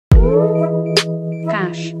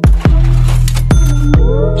Cash.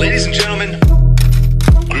 Ladies and gentlemen,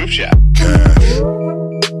 group chat.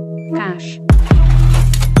 Cash.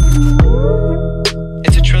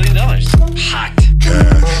 It's $1 trillion. Hot.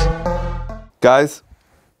 Guys,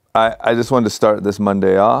 I just wanted to start this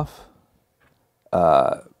Monday off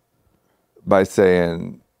by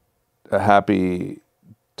saying a happy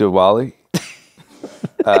Diwali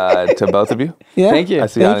to both of you. Yeah. Thank you. I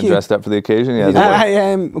see Anand dressed up for the occasion. He has I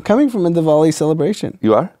am coming from a Diwali celebration.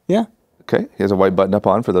 You are? Yeah. Okay. He has a white button up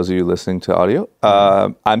on for those of you listening to audio.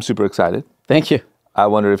 I'm super excited. Thank you. I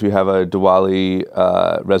wonder if you have a Diwali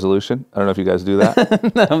resolution. I don't know if you guys do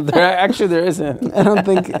that. No, there isn't. I don't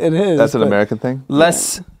think it is. That's an American thing?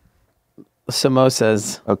 Less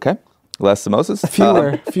samosas. Okay. Less samosas?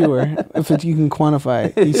 Fewer. If you can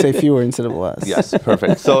quantify it, you say fewer instead of less. Yes,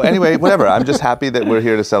 perfect. So anyway, whatever. I'm just happy that we're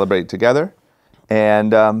here to celebrate together.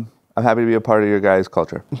 And I'm happy to be a part of your guys'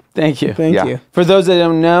 culture. Thank you. Thank Yeah. you. For those that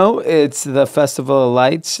don't know, it's the Festival of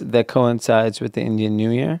Lights that coincides with the Indian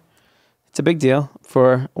New Year. It's a big deal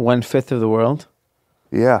for 1/5 of the world.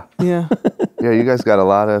 Yeah. Yeah. Yeah, you guys got a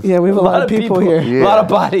lot of... Yeah, we have a lot of people here. Yeah. A lot of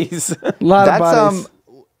bodies. A lot of bodies.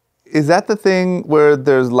 Is that the thing where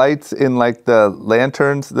there's lights in like the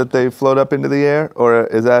lanterns that they float up into the air? Or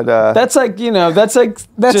is that... That's like,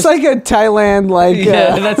 that's like a Thailand, like...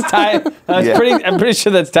 yeah, that's Thai. Yeah. I'm pretty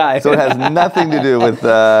sure that's Thai. So it has nothing to do with...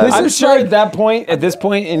 I'm is sure like- at this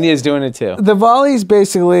point, India's doing it too. Diwali's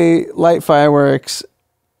basically light fireworks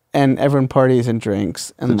and everyone parties and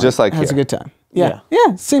drinks and So just like has a here. good time. Yeah,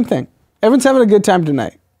 same thing. Everyone's having a good time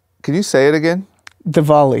tonight. Can you say it again?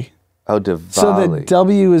 Diwali. Oh, Diwali. So the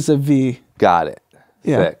W is a V. Got it.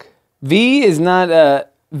 Yeah. Sick. V is not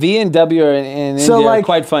V and W are in India are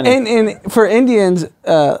quite funny. For Indians,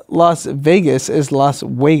 Las Vegas is Las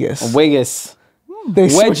Vegas. Vegas. They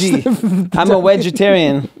switched Wedgie. I'm a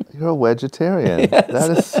vegetarian. You're a vegetarian.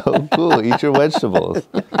 That is so cool. Eat your vegetables.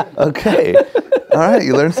 Okay. All right.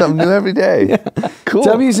 You learn something new every day. Yeah. Cool.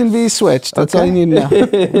 W's and V's switched. That's all you need to know.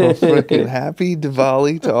 Well, freaking happy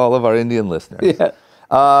Diwali to all of our Indian listeners. Yeah.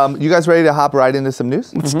 You guys ready to hop right into some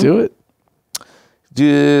news? Let's do it.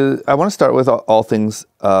 I want to start with all things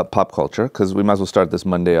pop culture because we might as well start this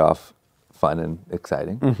Monday off fun and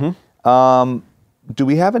exciting. Do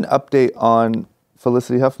we have an update on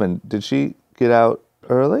Felicity Huffman? Did she get out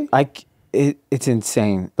early? It's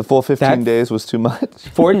insane. The full 15 days was too much?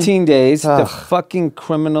 14 days. The fucking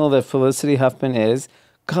criminal that Felicity Huffman is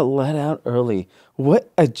got let out early.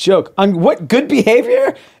 What a joke. On what good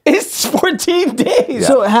behavior? It's 14 days. Yeah.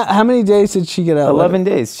 So how many days did she get out? 11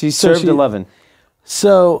 days. She served 11.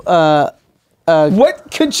 So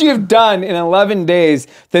what could she have done in 11 days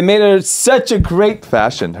that made her such a great... Her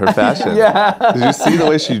fashion. Yeah. Did you see the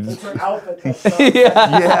way she...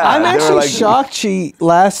 Yeah. I'm actually shocked she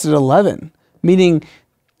lasted 11. Meaning,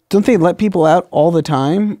 don't they let people out all the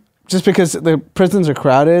time? Just because the prisons are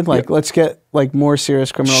crowded? Like, let's get like more serious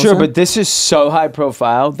criminals Sure, in? but this is so high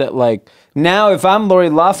profile that like, now if I'm Lori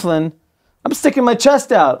Loughlin, I'm sticking my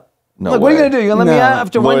chest out. No Like, what are you way. going to do? You're going to let me out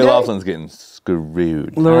after one Lori day? Loughlin's getting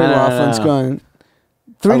screwed. Lori I don't Loughlin's know. going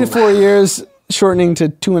 3 to 4 years, shortening to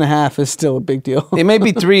 2.5 is still a big deal. It may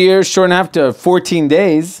be 3 years, short and a half to 14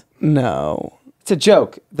 days. No. It's a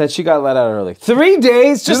joke that she got let out early. 3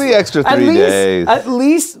 days? Do the extra 3 days. At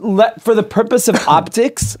least, for the purpose of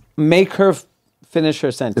optics, make her finish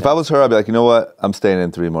her sentence. If I was her, I'd be like, you know what? I'm staying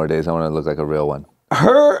in 3 more days. I want to look like a real one.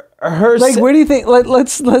 Like, where do you think? Where do you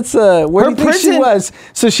think she prison- was?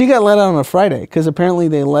 So she got let out on a Friday because apparently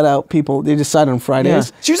they let out people. They decide on Fridays.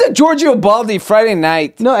 Yeah. She was at Giorgio Baldi Friday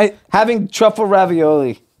night. No, having truffle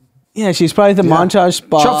ravioli. yeah, she's probably at the Montage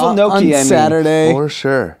Spa Truffle gnocchi, on I mean. Saturday. For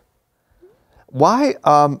sure. Why?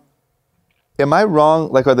 Am I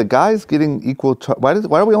wrong? Like, are the guys getting equal? Why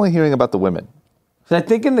are we only hearing about the women? I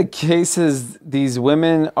think in the cases, these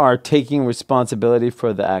women are taking responsibility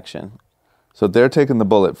for the action. So they're taking the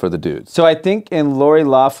bullet for the dudes. So I think in Lori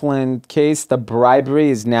Loughlin's case, the bribery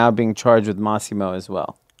is now being charged with Massimo as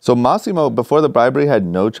well. So Massimo, before the bribery, had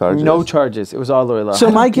no charges? No charges. It was all Lori Loughlin. So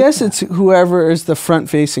my guess it's whoever is the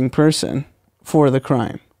front-facing person for the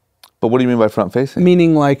crime. But what do you mean by front-facing?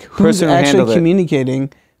 Meaning, like, who's Person who handled actually it.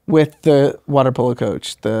 communicating with the water polo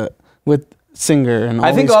coach, with Singer, and all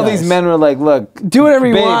I think these all guys. these men were like, look, Do whatever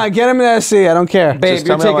you babe, want. Get him in SC. I don't care. babe, Just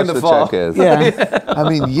you're tell me how taking much the the fall. check is. Yeah. I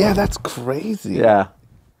mean, yeah, that's crazy. Yeah.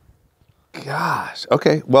 Gosh.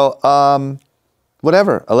 Okay. Well,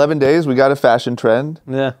 whatever. 11 days. We got a fashion trend.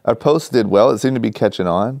 Yeah. Our post did well. It seemed to be catching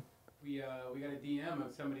on. We got a DM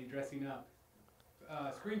of somebody dressing up,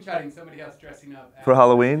 screenshotting somebody else dressing up For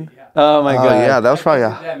Halloween? Yeah. Oh my Oh, God. yeah. That was probably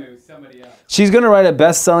Them, it was somebody else. She's going to write a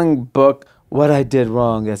best-selling book what I did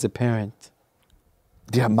wrong as a parent.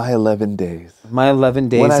 Yeah, my 11 days. My 11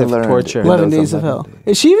 days What I of learned. torture. 11 those days of 11 hell. days.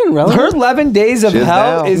 Is she even relevant? Her 11 days of She is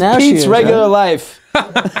hell now. is Now she Pete's is, regular right? life.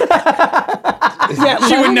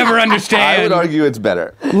 She would never understand. I would argue it's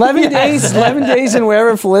better. 11 days in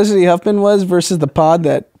wherever Felicity Huffman was versus the pod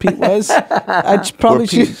that Pete was. I'd probably Or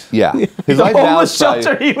Pete- choose. yeah. His The life now homeless is probably-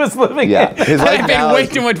 shelter he was living Yeah. in. His I life paid now way is-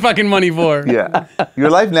 too much fucking money for. Yeah. Your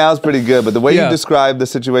life now is pretty good, but the way Yeah. you described the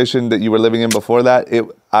situation that you were living in before that,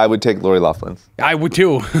 I would take Lori Loughlin's. I would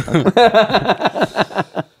too.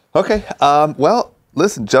 Okay. Well,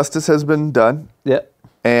 listen, justice has been done, Yeah,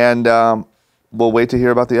 and we'll wait to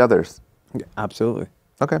hear about the others. absolutely.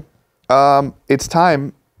 Okay. It's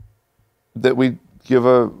time that we give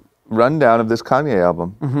a rundown of this Kanye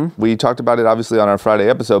album. Mm-hmm. We talked about it obviously on our Friday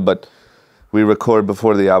episode, but we record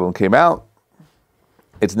before the album came out.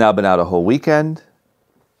 It's now been out a whole weekend.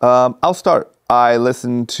 I'll start. I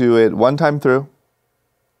listened to it one time through.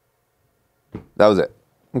 That was it.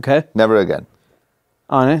 Okay, Never again.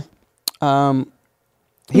 on it.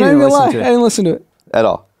 He He didn't listen to I it. didn't listen to it. At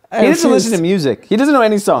all. He doesn't listen to music. He doesn't know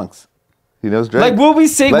any songs. He knows Drake. Like we'll be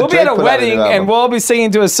singing, Let we'll be at Drake a put out new wedding, album. and we'll all be singing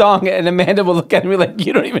to a song, and Amanda will look at me like,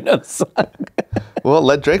 "You don't even know the song." Well,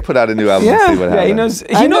 let Drake put out a new album and see what yeah, happens.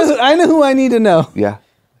 he knows. I know who I need to know. Yeah,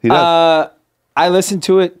 he does. I listened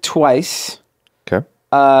to it twice. Okay.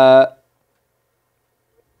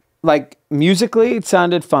 Like musically, it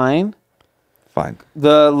sounded fine. Fine.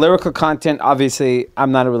 The lyrical content, obviously,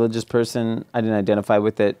 I'm not a religious person. I didn't identify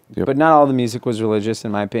with it, Yep. but not all the music was religious,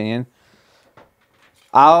 in my opinion.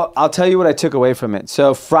 I'll tell you what I took away from it.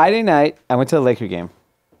 So Friday night, I went to the Laker game,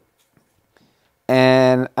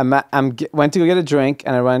 and went to go get a drink,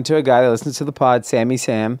 and I run into a guy that listens to the pod, Sammy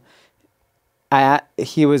Sam.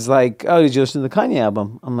 He was like, "Oh, did you listen to the Kanye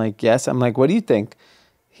album?" I'm like, "Yes." I'm like, "What do you think?"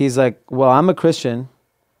 He's like, "Well, I'm a Christian,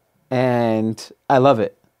 and I love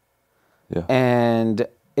it." Yeah. And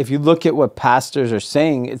if you look at what pastors are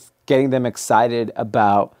saying, it's getting them excited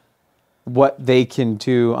about what they can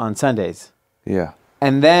do on Sundays. Yeah.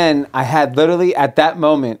 And then I had literally at that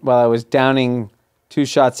moment while I was downing 2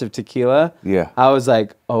 shots of tequila, Yeah. I was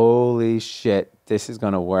like, holy shit, this is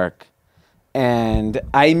going to work. And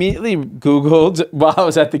I immediately Googled while I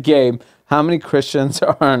was at the game, how many Christians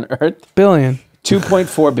are on earth? Billion.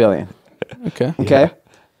 2.4 billion. Okay. Okay.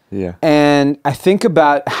 Yeah. And I think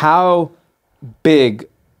about how big,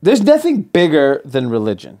 there's nothing bigger than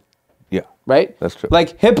religion, Yeah. right? That's true.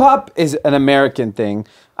 Like hip hop is an American thing.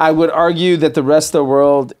 I would argue that the rest of the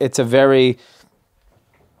world, it's a very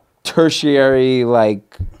tertiary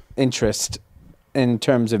like interest in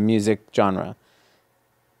terms of music genre.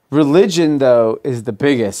 Religion, though, is the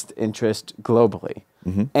biggest interest globally.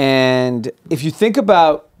 And if you think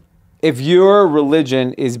about if your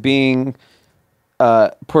religion is being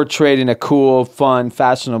portrayed in a cool, fun,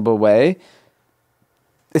 fashionable way,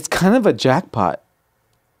 it's kind of a jackpot.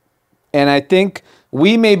 And I think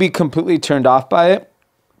we may be completely turned off by it,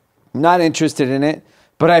 not interested in it,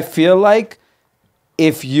 but I feel like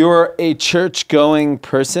if you're a church-going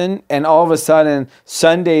person and all of a sudden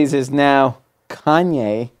Sundays is now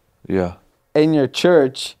Kanye Yeah. in your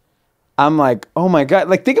church, I'm like, oh my God.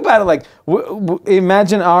 Like, think about it. Like,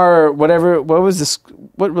 imagine our, whatever, what was this,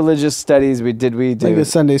 what religious studies we do? Like a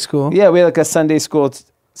Sunday school. Yeah, we had like a Sunday school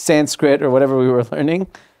Sanskrit or whatever we were learning.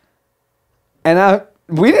 And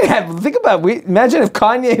we didn't have, think about it. Imagine if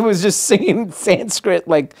Kanye was just singing Sanskrit,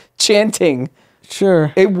 like chanting.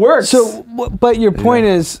 Sure. It works. So, but your point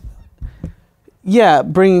is, yeah,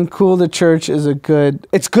 bringing cool to church is a good.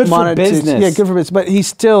 It's good for business. Yeah, good for business. But he's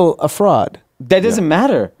still a fraud. that doesn't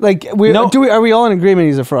matter. Like, are we all in agreement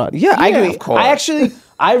he's a fraud? Yeah, I agree. of course.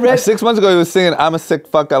 I read. 6 months ago, he was singing, I'm a sick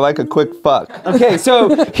fuck, I like a quick fuck. Okay,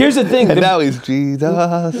 so here's the thing. And now he's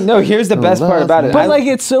Jesus. No, here's the best part about it. But like,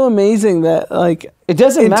 it's so amazing that like it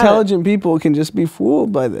doesn't matter. intelligent people can just be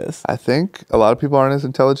fooled by this. I think a lot of people aren't as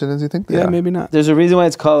intelligent as you think they Yeah, are. maybe not. There's a reason why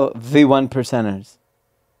it's called the 1%ers.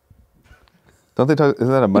 Don't they talk, isn't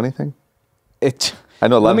that a money thing? It. I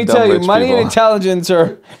know a lot Let of me dumb tell you, rich money people. and intelligence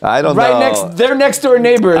are I don't right know. next. They're next door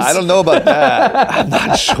neighbors. I don't know about that. I'm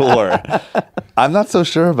not sure. I'm not so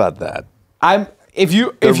sure about that. If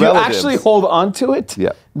you relatives. actually hold on to it,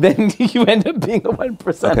 Yeah. then you end up being a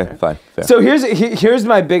 1%er. Okay, fine. Fair. So here's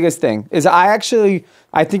my biggest thing is I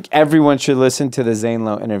think everyone should listen to the Zane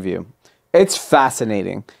Lowe interview. It's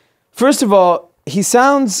fascinating. First of all, he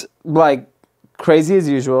sounds like crazy as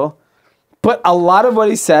usual, but a lot of what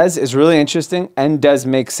he says is really interesting and does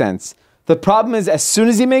make sense. The problem is as soon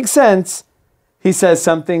as he makes sense, he says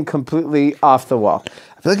something completely off the wall.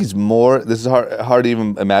 I feel like he's more. This is hard to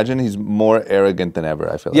even imagine. He's more arrogant than ever.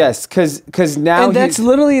 I feel. Yes, because now And that's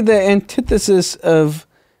literally the antithesis of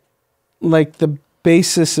like the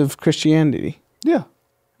basis of Christianity, Yeah.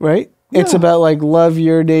 right? It's Yeah. about like love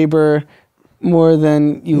your neighbor more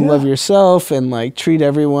than you love yourself and like treat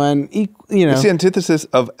everyone you know. It's the antithesis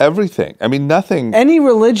of everything. I mean, nothing. Any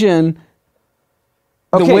religion,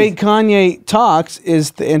 the Okay. way Kanye talks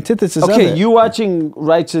is the antithesis of okay, it. you watching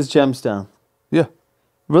Righteous Gemstone. Yeah.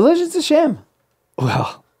 Religion's a sham.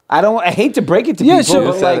 Well, I hate to break it to Yeah, people, sure.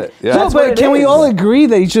 but You said like, it. Yeah. No, that's what but it can we is. all agree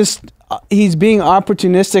that he's being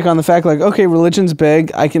opportunistic on the fact like, okay, religion's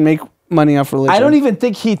big, I can make money off religion. I don't even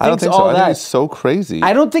think he I don't thinks think all so. I think that. he's so crazy.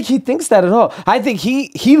 I don't think he thinks that at all. I think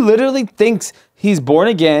he literally thinks he's born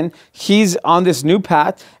again. He's on this new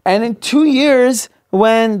path, and in 2 years,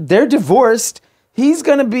 when they're divorced, he's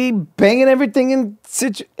gonna be banging anything in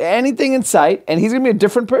sight, and he's gonna be a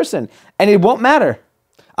different person, and it won't matter.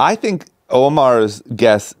 I think Omar's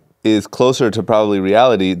guess is closer to probably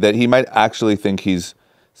reality that he might actually think he's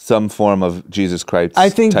some form of Jesus Christ I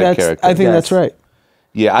think type character. that's right.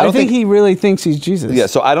 Yeah, I think he really thinks he's Jesus. Yeah,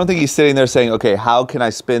 so I don't think he's sitting there saying, "Okay, how can I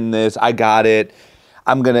spin this? I got it.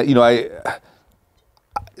 I'm gonna,"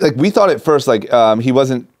 like we thought at first, like he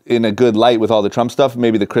wasn't in a good light with all the Trump stuff.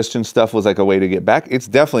 Maybe the Christian stuff was like a way to get back. It's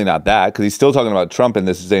definitely not that because he's still talking about Trump in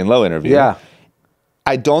this Zane Lowe interview. Yeah.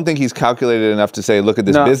 I don't think he's calculated enough to say, "Look at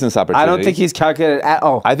this business opportunity." I don't think he's calculated at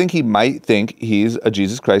all. I think he might think he's a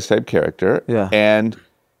Jesus Christ type character. Yeah. And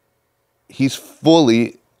he's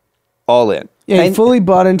fully all in. Yeah, he And- fully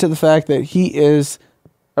bought into the fact that he is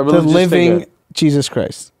A the religious living figure. Jesus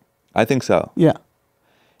Christ. I think so. Yeah.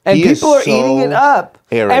 And He is people are so eating it up.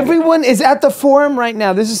 arrogant. Everyone is at the forum right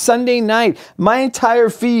now. This is Sunday night. My entire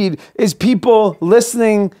feed is people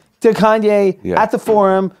listening to Kanye Yeah. at the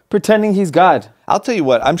forum pretending he's God. I'll tell you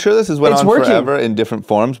what, I'm sure this has went It's on working. forever in different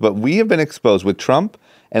forms, but we have been exposed with Trump,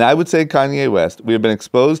 and I would say Kanye West, we have been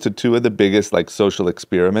exposed to two of the biggest like social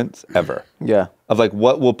experiments ever. Yeah. Of like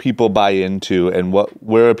what will people buy into and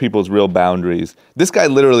where are people's real boundaries. This guy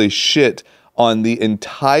literally shit on the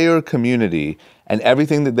entire community and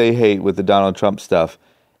everything that they hate with the Donald Trump stuff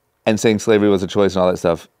and saying slavery was a choice and all that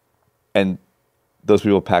stuff. And those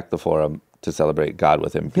people packed the forum to celebrate God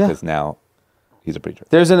with him because now he's a preacher.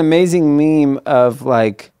 There's an amazing meme of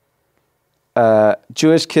like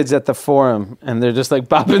Jewish kids at the forum, and they're just like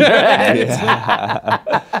bopping their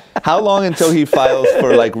heads. How long until he files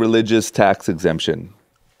for like religious tax exemption?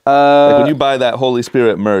 Like when you buy that Holy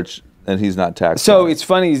Spirit merch and he's not taxed. So on it. it's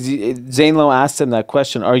funny. Zane Lowe asked him that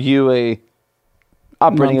question: "Are you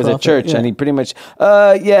operating as a Nonprofit, church?" yeah. And he pretty much,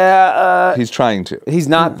 he's trying to. he's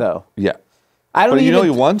not though. Yeah. I don't But you even. know he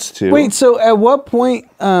wants to. Wait, so at what point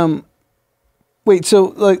so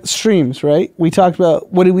like streams, right? We talked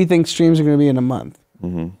about what do we think streams are going to be in a month?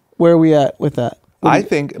 Mm-hmm. Where are we at with that? I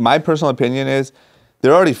think my personal opinion is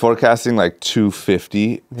they're already forecasting like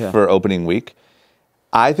 250 for opening week.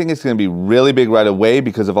 I think it's going to be really big right away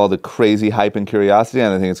because of all the crazy hype and curiosity,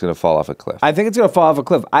 and I think it's going to fall off a cliff. I think it's going to fall off a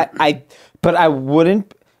cliff. But I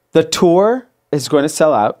wouldn't. The tour is going to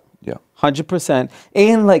sell out. Yeah. 100%.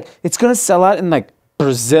 And like it's going to sell out in like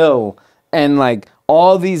Brazil and like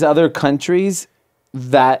all these other countries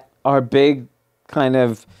that are big kind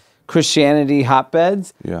of Christianity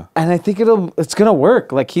hotbeds. Yeah. And I think it's going to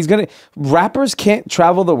work. Like rappers can't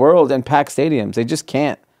travel the world and pack stadiums. They just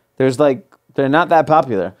can't. They're not that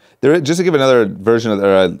popular. Just to give another version of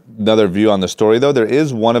another view on the story, though, there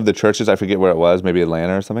is one of the churches, I forget where it was, maybe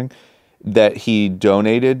Atlanta or something, that he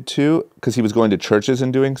donated to because he was going to churches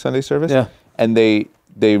and doing Sunday service. Yeah. And they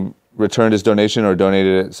returned his donation or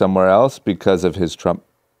donated it somewhere else because of his Trump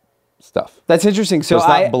stuff. That's interesting. So it's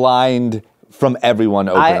not blind from everyone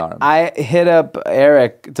open arms. I hit up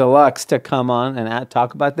Eric Deluxe to come on and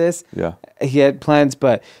talk about this. Yeah. He had plans,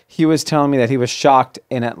 but he was telling me that he was shocked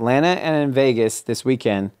in Atlanta and in Vegas this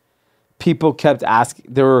weekend. People kept asking,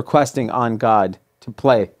 they were requesting On God to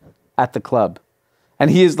play at the club. And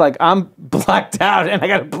he is like, I'm blacked out and I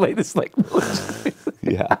got to play this like.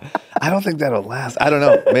 Yeah. I don't think that'll last. I don't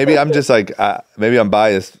know. Maybe I'm just like, maybe I'm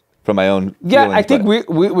biased from my own Yeah, feelings, I think but-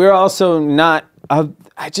 we're also not,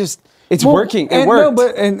 it's working. It and worked. No,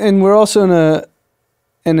 but and we're also in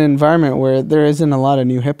an environment where there isn't a lot of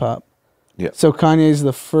new hip hop. Yeah. So Kanye's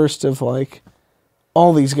the first of like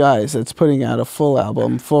all these guys that's putting out a full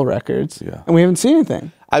album, full records. Yeah. And we haven't seen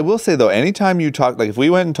anything. I will say though, anytime you talk, like if we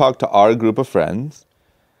went and talked to our group of friends,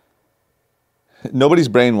 nobody's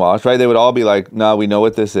brainwashed, right? They would all be like, no, we know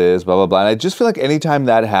what this is, blah, blah, blah. And I just feel like anytime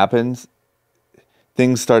that happens,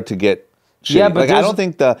 things start to get shitty. Yeah, but like I don't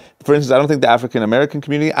think for instance, I don't think the African American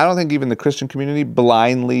community, I don't think even the Christian community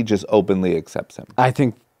blindly just openly accepts him. I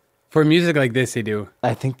think For music like this, they do.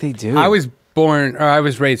 they do. I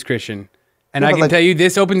was raised Christian, and Yeah, I but can like- tell you,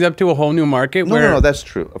 this opens up to a whole new market No, that's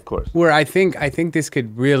true, of course. where I think this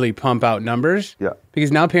could really pump out numbers. Yeah.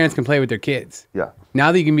 Because now parents can play with their kids. Yeah.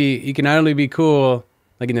 Now that you can not only be cool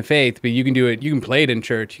like in the faith, but you can do it. You can play it in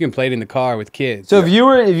church. You can play it in the car with kids. So if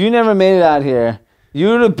you never made it out here, you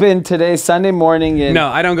would have been today Sunday morning in no,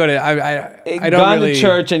 I don't go to. I don't gone really, to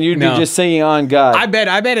church and you'd no. be just singing on God. I bet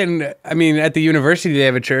at the university they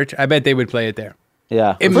have a church. I bet they would play it there.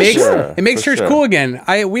 yeah, It For makes sure. it makes For church sure. cool again.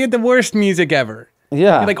 We had the worst music ever.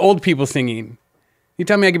 Yeah, Like old people singing. You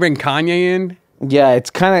tell me I could bring Kanye in? yeah. It's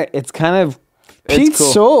kind of Pete's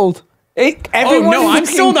cool. sold. Everyone no, who's I'm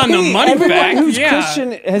sold on the Pete, money everyone fact, who's yeah.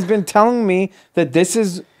 Christian has been telling me that this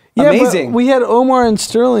is Yeah, amazing. but we had Omar and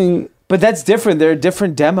Sterling. But that's different. They're a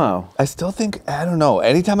different demo. I still think, I don't know,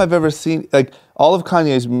 anytime I've ever seen, like, all of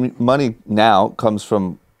Kanye's money now comes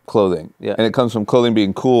from clothing. Yeah. And it comes from clothing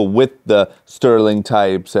being cool with the Sterling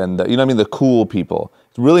types and, the, you know what I mean, the cool people.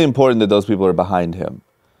 It's really important that those people are behind him.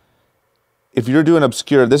 If you're doing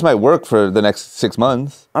obscure, this might work for the next 6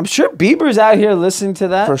 months. I'm sure Bieber's out here listening to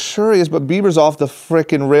that. For sure he is, but Bieber's off the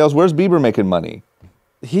frickin' rails. Where's Bieber making money?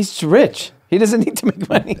 He's rich. He doesn't need to make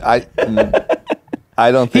money.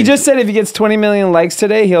 I don't think... He just said if he gets 20 million likes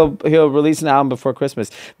today, he'll release an album before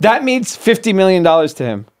Christmas. That means $50 million to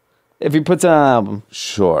him if he puts out an album.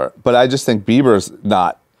 Sure, but I just think Bieber's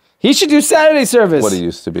not He should do Saturday service. what he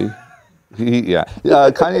used to be.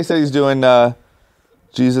 Kanye said he's doing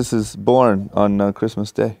Jesus is Born on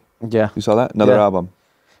Christmas Day. Yeah. You saw that? Another Yeah. album.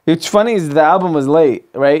 It's funny is the album was late,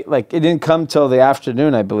 right? Like it didn't come till the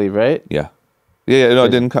afternoon, I believe, right? Yeah. No, it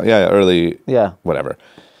didn't come. Yeah, early. Yeah. Whatever.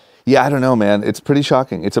 Yeah, I don't know, man. It's pretty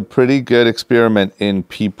shocking. It's a pretty good experiment in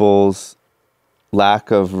people's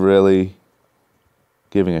lack of really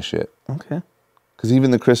giving a shit. Okay. Because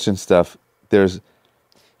even the Christian stuff,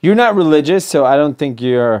 You're not religious, so I don't think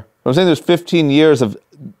you're. I'm saying there's 15 years of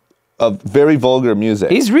very vulgar music.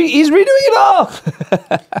 He's redoing it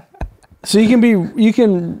all. So you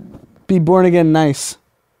can be born again nice.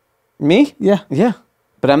 Me? Yeah. Yeah.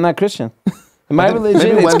 But I'm not Christian. In my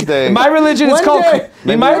religion, maybe Wednesday. in my religion, it's called.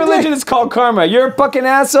 Wednesday. In my religion, it's called karma. You're a fucking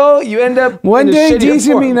asshole. You end up. One in a day shittier Dee's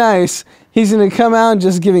gonna be form. nice. He's gonna come out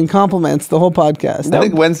just giving compliments the whole podcast. I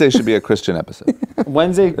think Wednesday should be a Christian episode.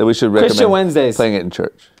 Wednesday. That we should recommend Christian Wednesdays. playing it in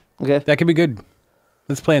church. Okay. That could be good.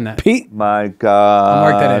 Let's play in that. Pete. My mark that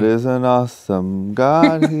God in. is an awesome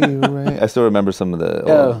God. He reigns. I still remember some of the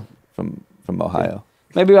Oh. from Ohio.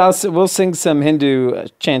 Maybe we'll sing some Hindu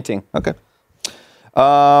chanting. Okay.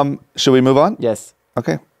 Should we move on? Yes.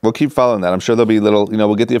 Okay. We'll keep following that. I'm sure there'll be little,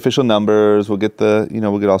 we'll get the official numbers. We'll get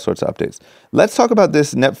we'll get all sorts of updates. Let's talk about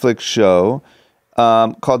this Netflix show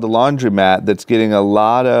called The Laundromat that's getting a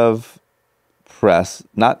lot of press.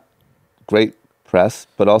 Not great press,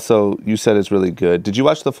 but also you said it's really good. Did you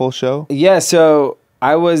watch the full show? Yeah. So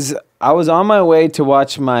I was on my way to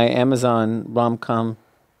watch my Amazon rom-com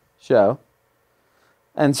show,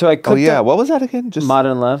 and so I clicked. Oh, yeah. up What was that again? Just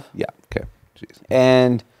Modern Love, Yeah. Okay. Jeez.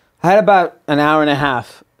 and I had about an hour and a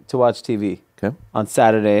half to watch TV. Okay. On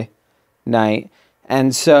Saturday night.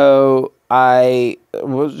 And so I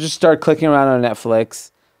will just start clicking around on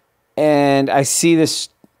Netflix and I see this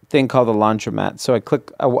thing called the Laundromat. So I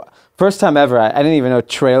click, first time ever, I didn't even know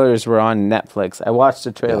trailers were on Netflix. I watched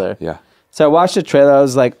the trailer. Yeah. So I watched the trailer. I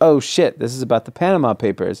was like, oh shit, this is about the Panama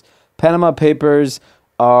Papers. Panama Papers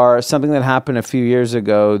are something that happened a few years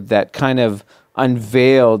ago that kind of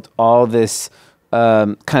unveiled all this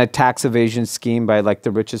kind of tax evasion scheme by like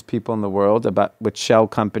the richest people in the world with shell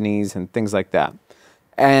companies and things like that.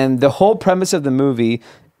 And the whole premise of the movie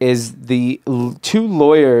is the two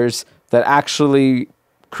lawyers that actually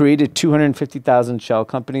created 250,000 shell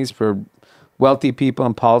companies for wealthy people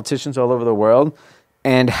and politicians all over the world,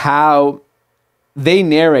 and how they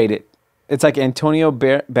narrate it. It's like Antonio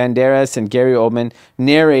Banderas and Gary Oldman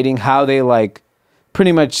narrating how they like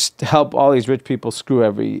pretty much help all these rich people screw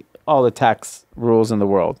all the tax rules in the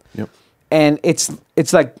world. Yep. And it's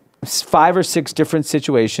like 5 or 6 different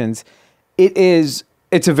situations.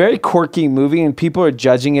 It's a very quirky movie and people are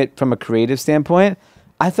judging it from a creative standpoint.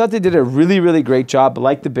 I thought they did a really, really great job,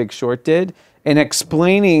 like The Big Short did, in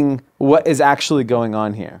explaining what is actually going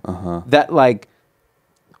on here. That like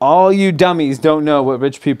all you dummies don't know what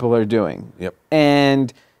rich people are doing. Yep.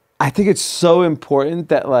 And I think it's so important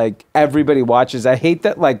that like everybody watches. I hate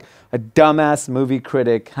that like a dumbass movie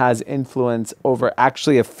critic has influence over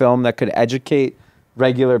actually a film that could educate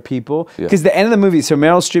regular people. Yeah. Because the end of the movie, so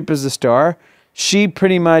Meryl Streep is the star. She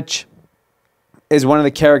pretty much is one of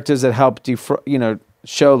the characters that helped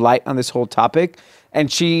show light on this whole topic,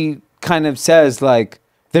 and she kind of says like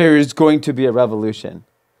there is going to be a revolution.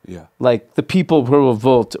 Yeah. Like the people will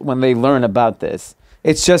revolt when they learn about this.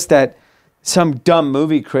 It's just that some dumb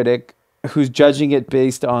movie critic who's judging it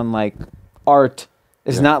based on like art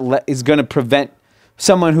is is going to prevent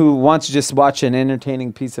someone who wants to just watch an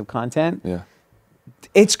entertaining piece of content. Yeah.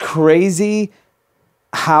 It's crazy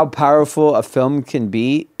how powerful a film can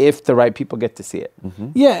be if the right people get to see it.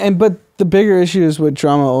 Yeah, but the bigger issue is what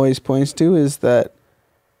drama always points to is that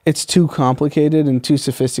it's too complicated and too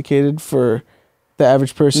sophisticated for the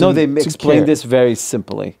average person. No, they to explain care. this very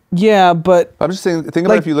simply. Yeah, but I'm just saying, think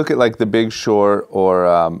about if you look at like The Big Short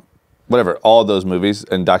or whatever, all those movies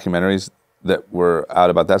and documentaries that were out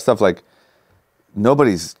about that stuff, like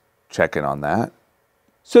nobody's checking on that.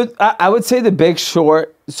 So I would say The Big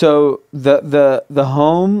Short. So the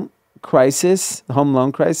home crisis, the home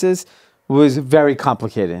loan crisis, was very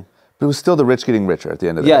complicated. But it was still the rich getting richer at the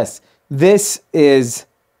end of the day. Yes, this is.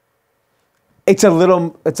 It's a little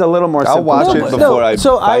more. I'll simple. watch it before I.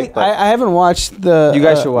 So fight, but I haven't watched the. You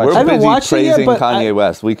guys should watch We're it. I haven't busy watched it praising yet, but Kanye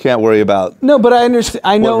West. We can't worry about. No, but I understand.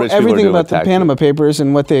 I know rich people are everything doing about with the taxes. Panama Papers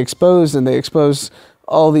and what they exposed, and they exposed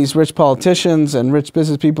all these rich politicians and rich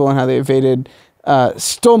business people and how they evaded,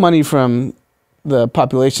 stole money from the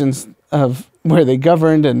populations of where they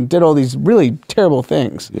governed and did all these really terrible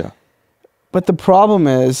things. Yeah. But the problem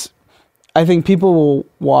is, I think people will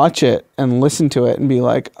watch it and listen to it and be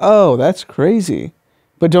like, "Oh, that's crazy,"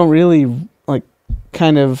 but don't really like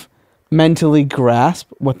kind of mentally grasp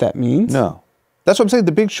what that means. No. That's what I'm saying.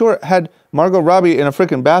 The Big Short had Margot Robbie in a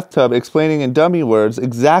freaking bathtub explaining in dummy words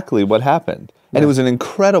exactly what happened. And it was an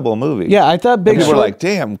incredible movie. Yeah, I thought Big People Short. were like,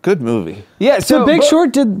 damn, good movie. Yeah, So Big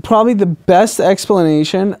Short did probably the best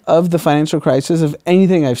explanation of the financial crisis of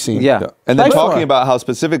anything I've seen. Yeah. And then By talking far. about how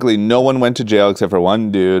specifically no one went to jail except for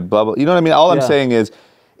one dude, blah, blah. You know what I mean? All I'm Yeah. saying is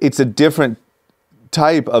it's a different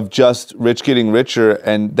type of just rich getting richer.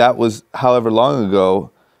 And that was however long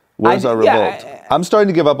ago. Where's our revolt? I'm starting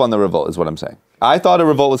to give up on the revolt is what I'm saying. I thought a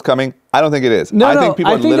revolt was coming. I don't think it is. No, I think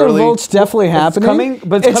people I are think literally. the revolt's definitely happening. coming,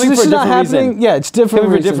 but it's coming just for a not different reason. happening. Yeah, it's different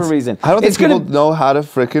for a reasons. different reason. I don't think It's people gonna- know how to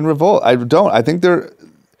freaking revolt. I don't. I think they're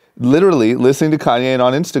literally listening to Kanye and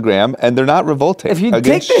on Instagram, and they're not revolting. If you take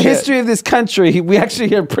against the shit. history of this country, we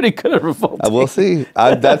actually are pretty good at revolting. We'll see.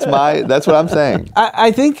 That's what I'm saying.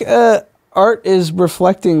 I think art is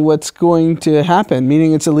reflecting what's going to happen,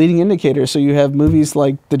 meaning it's a leading indicator. So you have movies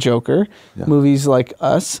like The Joker, movies like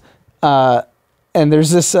Us, and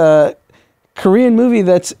there's this Korean movie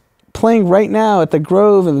that's playing right now at the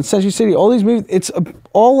Grove and Century City. All these movies, it's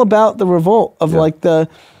all about the revolt of like the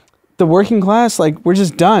working class. Like we're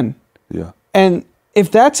just done. Yeah. And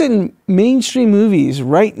if that's in mainstream movies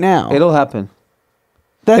right now, It'll happen.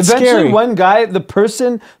 that's Eventually, scary. one guy, the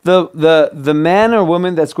person, the man or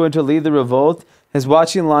woman that's going to lead the revolt is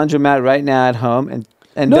watching Laundromat right now at home, and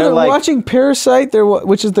No, they're they're like, watching Parasite.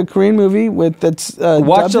 Which is the Korean movie that's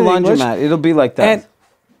watch dubbed the in English. Laundromat. It'll be like that.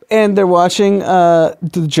 And they're watching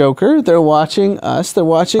The Joker. They're watching Us. They're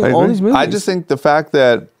watching all these movies. I just think the fact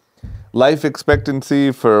that life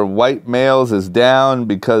expectancy for white males is down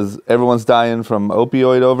because everyone's dying from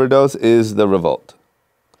opioid overdose is the revolt.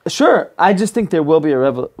 Sure, I just think there will be a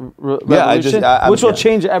revolution, which will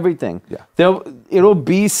change everything. Yeah. It'll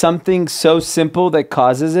be something so simple that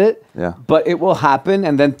causes it. Yeah. But it will happen,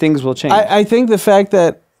 and then things will change. I think the fact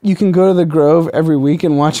that you can go to the Grove every week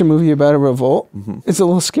and watch a movie about a revolt, it's a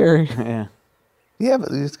little scary. yeah. Yeah,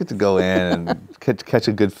 but you just get to go in and catch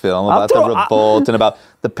a good film about throw- the revolt and about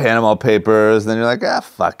the Panama Papers. And then you're like,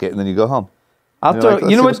 fuck it. And then you go home. I'll You're throw. like,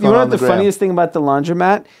 let's You know see what? what's You know going on what? The on the gram. funniest thing about the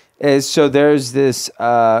Laundromat is so there's this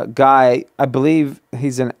guy. I believe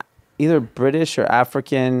he's an either British or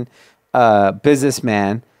African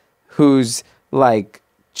businessman who's like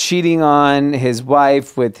cheating on his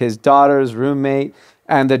wife with his daughter's roommate,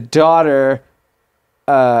 and the daughter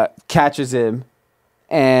catches him,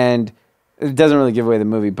 and it doesn't really give away the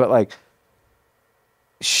movie, but like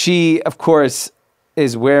she, of course,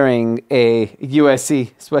 is wearing a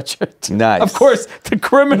USC sweatshirt. Nice. Of course, the You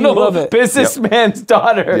criminal love it. businessman's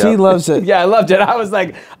daughter. He loves it. Yeah, I loved it. I was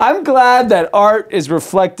like, I'm glad that art is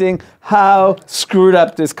reflecting how screwed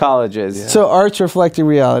up this college is. So art's reflecting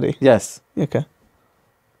reality. Yes. Okay.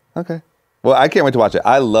 Okay. Well, I can't wait to watch it.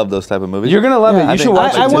 I love those type of movies. You're going to love Yeah, it. I You think- should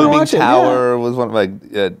watch I it. wanna too. watch it, yeah. Tower was one of like,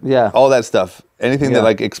 Yeah. all that stuff. Anything Yeah. that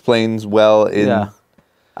like explains well in. Yeah.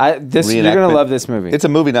 You're going to reenactment. love this movie. It's a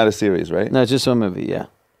movie, not a series, right? No, it's just a movie, yeah.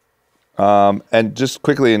 And just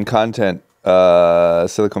quickly in content,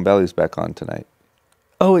 Silicon Valley's back on tonight.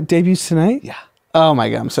 Oh, it debuts tonight? Yeah. Oh my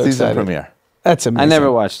God, I'm so Season excited. premiere. That's amazing. I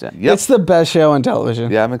never watched it. Yep. It's the best show on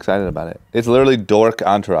television. Yeah, I'm excited about it. It's literally dork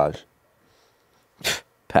entourage.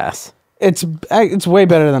 Pass. It's way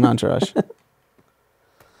better than Entourage.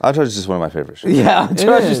 Entourage is just one of my favorite shows. Yeah,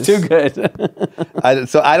 Entourage is too good.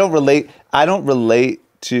 So I don't relate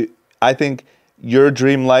to. I think your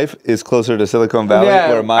dream life is closer to Silicon Valley,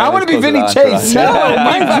 where mine I want to be Vinny Chase. No,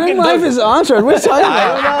 my dream life is Entourage. What are you talking I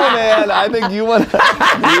about? don't know, man. I think you want.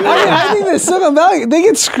 I think that Silicon Valley, they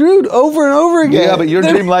get screwed over and over again. Yeah, but your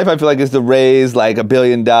dream life, I feel like, is to raise like $1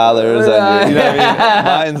 billion. On your, you know what I mean?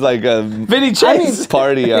 Mine's like a Vinny Chase.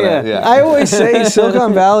 party on it. Yeah. I always say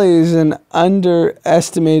Silicon Valley is an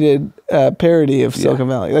underestimated parody of Silicon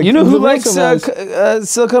Valley. Like, You know who the likes Silicon Valley's-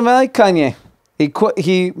 Silicon Valley? Kanye.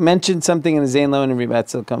 He mentioned something in a Zane Lowe interview about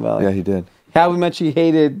Silicon Valley. Yeah, he did. How much he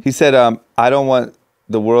hated. He said, "I don't want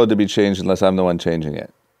the world to be changed unless I'm the one changing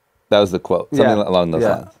it." That was the quote. Something along those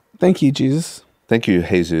lines. Thank you, Jesus. Thank you,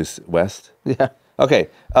 Jesus West. Yeah. Okay,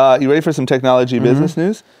 you ready for some technology business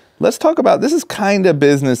news? Let's talk about, this is kind of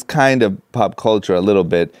business, kind of pop culture a little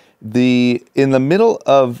bit. In the middle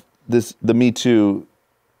of the Me Too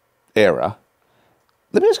era,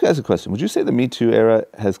 let me ask you guys a question. Would you say the Me Too era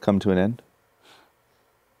has come to an end?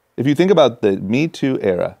 If you think about the Me Too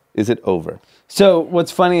era, is it over? So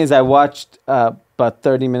what's funny is I watched about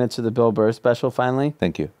 30 minutes of the Bill Burr special finally.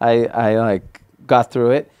 Thank you. I like got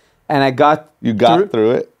through it, and I got You got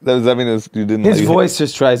through it? Does that mean you didn't? His you- voice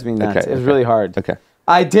just drives me nuts. Okay, It was really hard. Okay.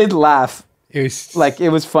 I did laugh. It was Like it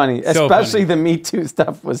was funny, So especially funny. the Me Too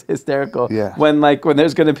stuff was hysterical. Yeah. When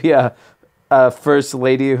there's going to be a first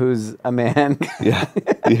lady who's a man. Yeah.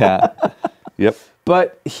 Yeah. Yep.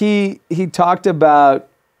 But he talked about,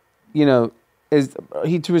 he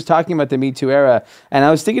was talking about the Me Too era, and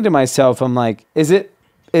I was thinking to myself, I'm like, is it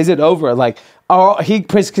over? Like,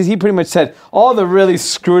 because he pretty much said all the really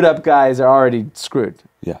screwed up guys are already screwed.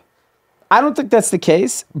 Yeah. I don't think that's the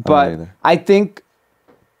case, but either. I think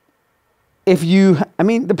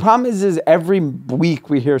the problem is every week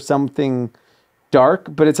we hear something dark,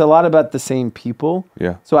 but it's a lot about the same people.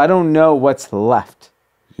 Yeah. So I don't know what's left.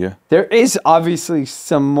 Yeah. There is obviously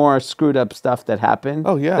some more screwed up stuff that happened.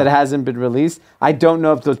 Oh, yeah. That hasn't been released. I don't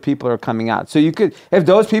know if those people are coming out. So if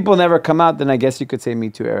those people never come out, then I guess you could say Me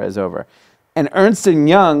Too era is over. And Ernst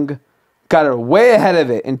Young got it way ahead of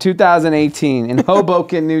it in 2018 in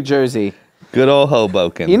Hoboken, New Jersey. Good old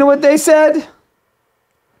Hoboken. You know what they said?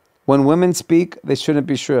 When women speak, they shouldn't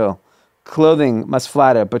be shrill. Clothing must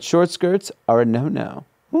flatter, but short skirts are a no-no.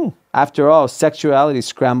 After all, sexuality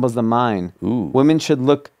scrambles the mind. Ooh. Women should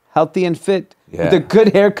look healthy and fit with Yeah. a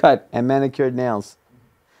good haircut and manicured nails.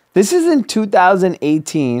 This is in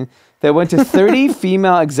 2018. They went to 30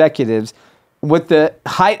 female executives with the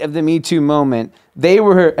height of the Me Too moment. They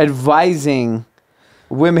were advising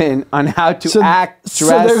women on how to act, dress.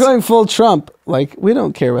 So they're going full Trump. Like, we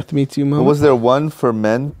don't care about the Me Too moment. Was there one for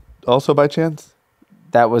men also by chance?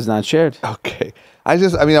 That was not shared. Okay. I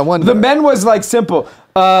wonder. The men was like simple.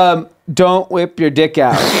 Don't whip your dick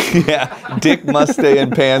out. Yeah. Dick must stay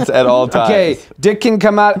in pants at all times. Okay, dick can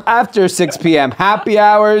come out after 6 p.m. Happy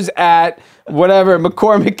hours at whatever,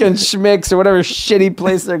 McCormick and Schmick's or whatever shitty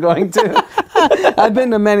place they're going to. I've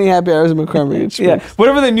been to many happy hours in McCormick and Yeah, Schmick's.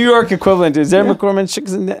 whatever the New York equivalent is. There McCormick and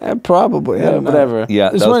Schmick's in there? Probably. I don't know. Whatever. Yeah,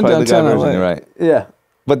 There's that was one probably the guy downtown version. LA. You're right. Yeah.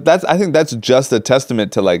 But I think that's just a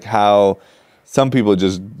testament to like how some people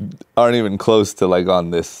just aren't even close to like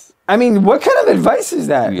on this. I mean, what kind of advice is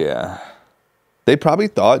that? Yeah. They probably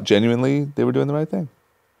thought genuinely they were doing the right thing.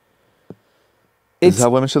 This It's is how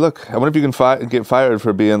women should look. I wonder if you can get fired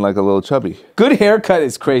for being like a little chubby. good haircut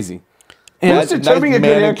is crazy. And Who's determining a good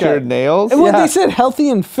manicured haircut? nails. Well, Yeah. they said healthy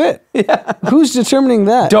and fit. Yeah. Who's determining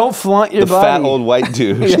that? Don't flaunt your The body. fat old white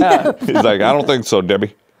dude. Yeah. He's like, I don't think so,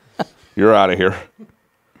 Debbie. You're out of here.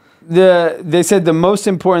 They said the most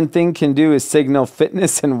important thing can do is signal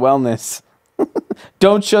fitness and wellness.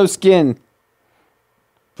 Don't show skin.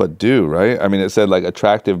 But right? I mean, it said like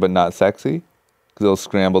attractive but not sexy. Because they'll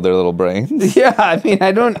scramble their little brains. Yeah, I mean,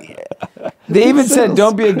 I don't. They even said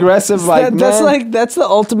don't be aggressive like men. That's the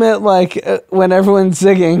ultimate when everyone's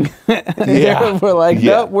zigging. Yeah. We're like,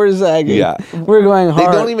 Yeah. nope, we're zagging. Yeah. We're going They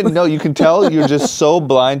hard. don't even know. You can tell you're just so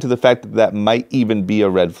blind to the fact that that might even be a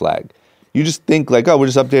red flag. You just think like, oh, we're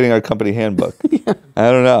just updating our company handbook.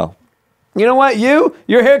 I don't know. You know what? Your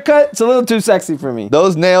haircut, it's a little too sexy for me.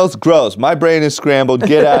 Those nails, gross. My brain is scrambled.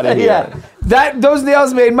 Get out of here. Yeah, those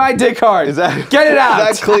nails made my dick hard. Get it out.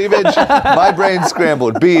 Is that cleavage? My brain's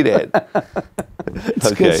scrambled. Beat it.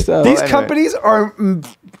 It's good stuff. These Well, anyway. companies are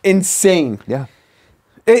insane. Yeah.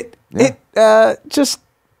 It just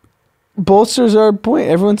bolsters our point.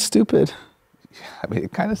 Everyone's stupid. I mean,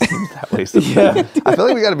 it kind of seems that way sometimes. I feel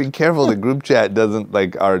like we got to be careful the group chat doesn't,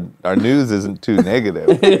 like, our news isn't too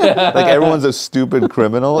negative. Like, everyone's a stupid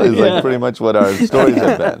criminal is, like, pretty much what our stories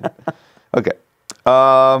have been. Okay.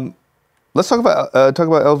 Let's talk about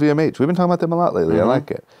LVMH. We've been talking about them a lot lately. I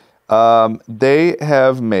like it. They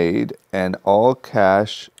have made an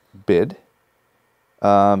all-cash bid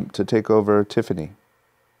to take over Tiffany.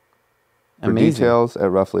 For Amazing. details at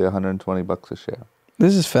roughly $120 a share.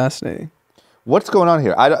 This is fascinating. What's going on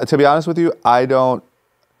here? To be honest with you, I don't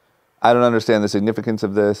understand the significance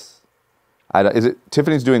of this.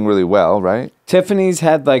 Tiffany's doing really well, right? Tiffany's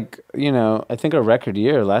had like, I think a record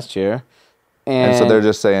year last year. And so they're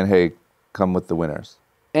just saying, hey, come with the winners.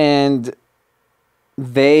 And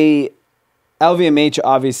LVMH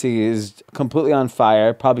obviously is completely on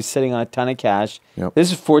fire, probably sitting on a ton of cash. Yep.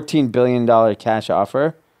 This is a $14 billion cash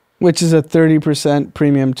offer. Which is a 30%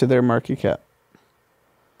 premium to their market cap.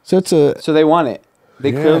 So they want it.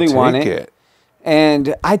 They clearly want it.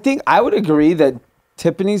 And I think I would agree that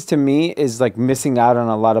Tiffany's to me is like missing out on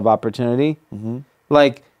a lot of opportunity.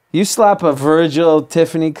 Like you slap a Virgil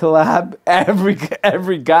Tiffany collab,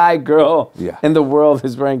 every guy, girl in the world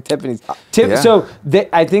is wearing Tiffany's. So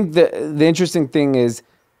I think the interesting thing is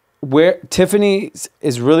where Tiffany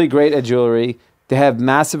is really great at jewelry. They have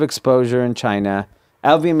massive exposure in China.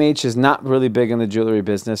 LVMH is not really big in the jewelry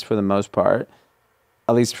business for the most part,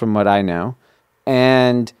 at least from what I know.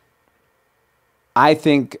 And I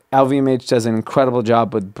think LVMH does an incredible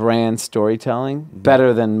job with brand storytelling,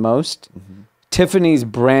 better than most. Tiffany's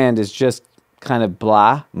brand is just kind of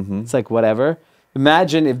blah. It's like whatever.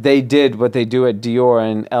 Imagine if they did what they do at Dior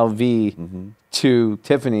and LV to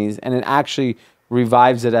Tiffany's, and it actually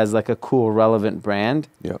revives it as like a cool, relevant brand.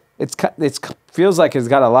 Yep. It's feels like it's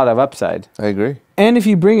got a lot of upside. I agree. and if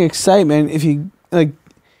you bring excitement, if you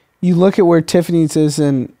you look at where Tiffany's is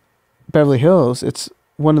in Beverly Hills, it's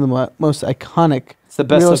one of the most iconic It's the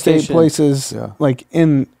best real estate location. places like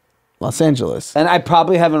in Los Angeles. And I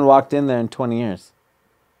probably haven't walked in there in 20 years.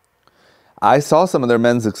 I saw some of their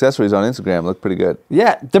men's accessories on Instagram. Look pretty good.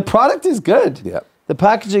 Yeah, the product is good. Yeah. The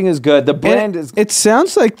packaging is good. The brand is It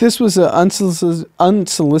sounds like this was an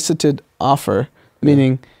unsolicited offer,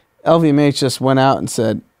 meaning LVMH just went out and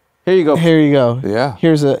said, here you go. "Here you go. Yeah.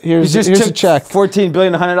 Here's a You just here's took a check." $14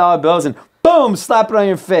 billion $100 bills and boom, slap it on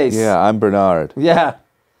your face. Yeah, I'm Bernard, Yeah.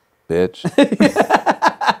 bitch.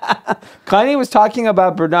 Kanye was talking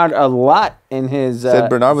about Bernard a lot in his. Said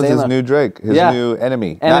Bernard was his Zayla. new Drake, his new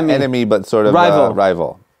enemy. Not Enemy. enemy, but sort of Rival.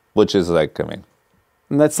 rival, which is like, I mean,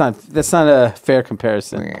 And that's not a fair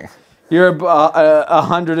comparison. You're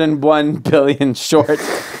 101 billion short.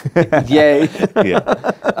 Yay.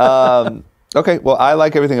 yeah. Okay, well, I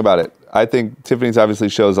like everything about it. I think Tiffany's obviously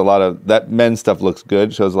shows a lot of, that men's stuff looks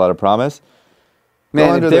good, shows a lot of promise.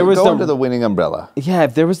 Man, Go under the winning umbrella. Yeah,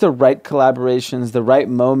 if there was the right collaborations, the right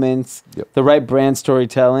moments, the right brand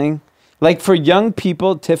storytelling. Like for young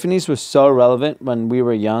people, Tiffany's was so relevant when we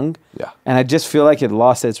were young. Yeah. And I just feel like it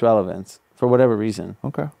lost its relevance for whatever reason.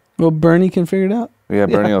 Okay. Well, Bernie can figure it out. Yeah,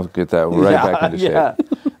 Bernie will get that right back into shape. Yeah.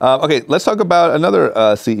 Okay, let's talk about another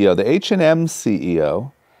CEO, the H&M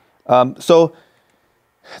CEO. So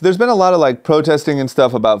there's been a lot of like protesting and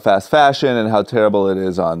stuff about fast fashion and how terrible it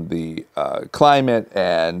is on the climate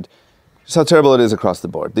and just how terrible it is across the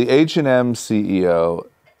board. The H&M CEO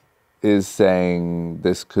is saying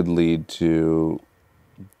this could lead to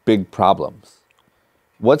big problems.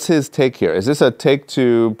 What's his take here? Is this a take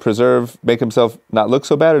to make himself not look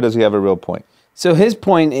so bad, or does he have a real point? So his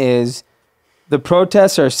point is the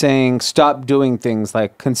protests are saying stop doing things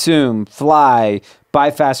like consume, fly,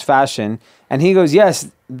 buy fast fashion. And he goes,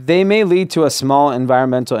 yes, they may lead to a small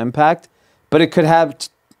environmental impact, but it could have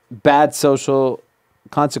bad social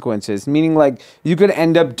consequences, meaning like you could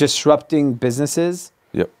end up disrupting businesses.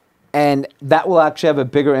 Yep. And that will actually have a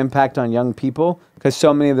bigger impact on young people because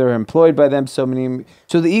so many of them are employed by them. So the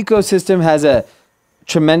ecosystem has a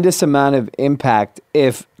tremendous amount of impact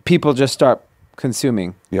if people just start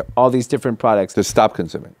consuming all these different products. To stop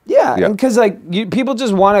consuming. Yeah, and because people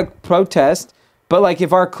just want to protest, but like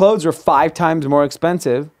if our clothes are 5 times more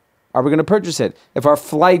expensive, are we going to purchase it? If our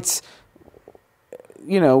flights,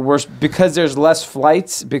 because there's less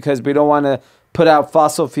flights because we don't want to put out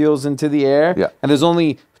fossil fuels into the air, and there's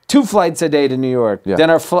only 2 flights a day to New York, then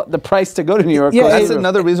the price to go to New York. That's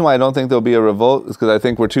another reason why I don't think there'll be a revolt, is because I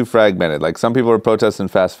think we're too fragmented. Like some people are protesting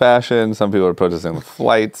fast fashion, some people are protesting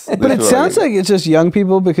flights. But it sounds like it's just young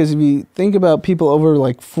people, because if you think about people over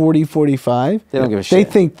like 40, 45, they don't give a shit.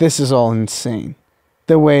 They think this is all insane.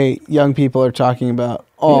 The way young people are talking about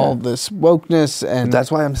all this wokeness and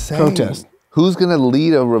that's why I'm saying protest. Who's going to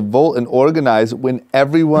lead a revolt and organize when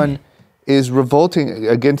everyone is revolting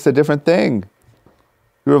against a different thing.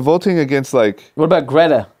 You're revolting against like. What about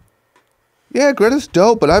Greta? Yeah, Greta's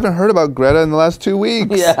dope, but I haven't heard about Greta in the last 2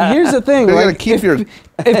 weeks. Yeah. Here's the thing. You Like, gotta keep your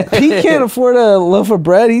if Pete can't afford a loaf of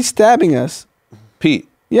bread, he's stabbing us. Pete.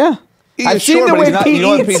 Yeah. I've seen the but way he's not, Pete you know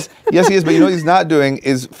what eats. Pete's, yes, he is, but you know what he's not doing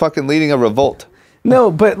is fucking leading a revolt.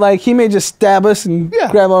 No, but like he may just stab us and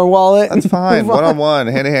Yeah. grab our wallet. That's and fine. move on. One-on-one,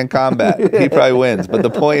 hand-to-hand combat. He probably wins. But the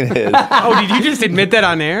point is, Oh, did you just admit that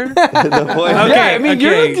on air? the point Okay. Yeah, I mean,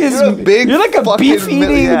 okay. you're a big you're like a fucking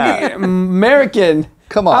beef-eating yeah. American.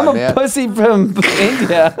 Come on, I'm a man. pussy from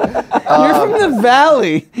India. You're from the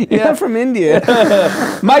valley. You're not from India.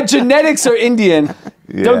 My genetics are Indian.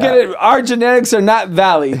 Don't get it. Our genetics are not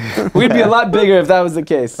Valley. We'd be a lot bigger if that was the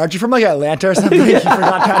case. Aren't you from like Atlanta or something? You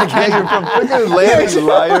forgot that again. Yeah, you're from freaking Atlanta, you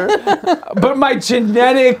liar. But my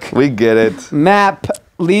genetic We get it. map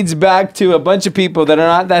leads back to a bunch of people that are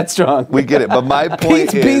not that strong. We get it. But my point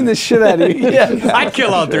Pete's is, beating the shit out of you. I'd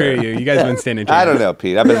kill all three of you. You guys wouldn't stand a chance. I don't know,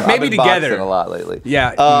 Pete. I've been Maybe together. boxing a lot lately.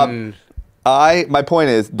 Yeah. My point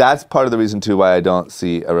is that's part of the reason too why I don't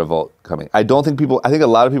see a revolt coming. I think a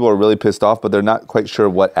lot of people are really pissed off, but they're not quite sure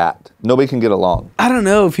what at. Nobody can get along. I don't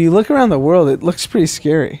know. If you look around the world, it looks pretty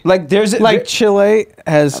scary. Like there's Like Chile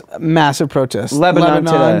has massive protests. Lebanon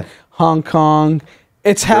today. Hong Kong.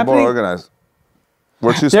 It's They're happening. more organized.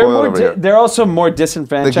 We're too they're spoiled more over here. they're also more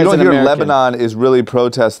disenfranchised. Like you don't than hear American. Lebanon is really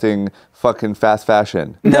protesting fucking fast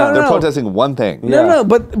fashion. No, They're no. protesting one thing. No,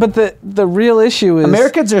 but the real issue is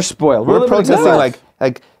Americans are spoiled. We're living in protesting South.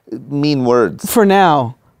 like mean words. for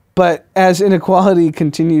now. But as inequality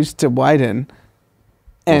continues to widen,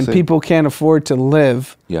 and see. people can't afford to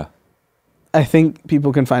live, Yeah. I think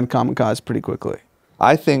people can find common cause pretty quickly.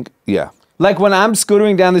 I think, yeah. Like when I'm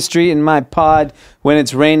scootering down the street in my pod when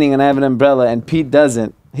it's raining and I have an umbrella and Pete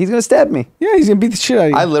doesn't, he's gonna stab me. Yeah, he's gonna beat the shit out of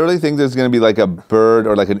you. I literally think there's going to be like a bird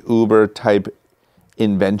or like an Uber type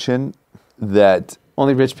invention that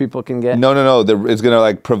Only rich people can get. no, it's going to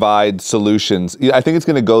like provide solutions. Yeah, I think it's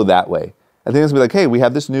going to go that way. I think it's going to be like, hey, we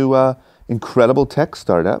have this new incredible tech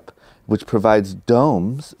startup which provides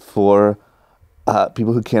domes for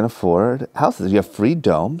people who can't afford houses. You have free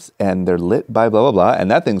domes and they're lit by blah, blah, blah. And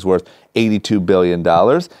that thing's worth $82 billion.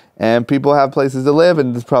 And people have places to live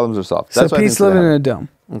and the problems are solved. so That's what I Pete's think's gonna living in happen.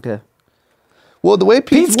 a dome. Okay. Well, the way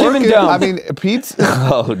Pete's giving working, domes. I mean, Pete's.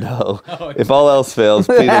 Oh no! If all else fails,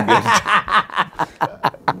 Pete will give.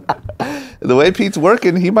 The way Pete's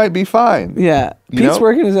working, he might be fine. Yeah, You Pete's know?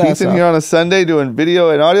 working his Pete's ass in off. here on a Sunday doing video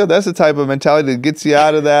and audio. That's the type of mentality that gets you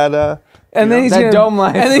out of that. And then he's that gonna dome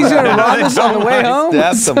life. And then he's gonna rob us on the way home.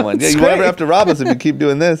 Stab someone. Yeah, It's you won't ever great. have to rob us if you keep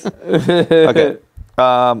doing this. Okay.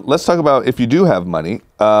 Let's talk about if you do have money.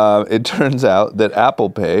 It turns out that Apple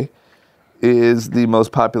Pay is the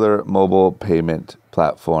most popular mobile payment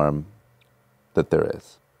platform that there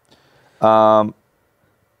is.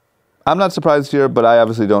 I'm not surprised here, but I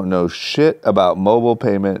obviously don't know shit about mobile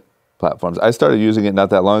payment platforms. I started using it not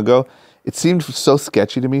that long ago. It seemed so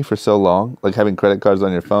sketchy to me for so long, like having credit cards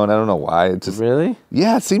on your phone. I don't know why. It's just Really?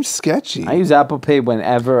 yeah, it seems sketchy. I use Apple Pay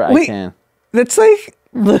whenever I Wait. can. That's like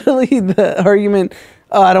literally the argument.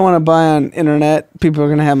 Oh, I don't want to buy on internet. People are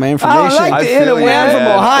gonna have my information. I don't like I the feel you, interwebs.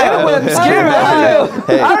 man. Interwebs scare me.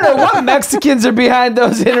 Hey. I don't know what Mexicans are behind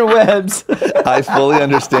those interwebs. I fully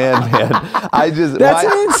understand, man. That's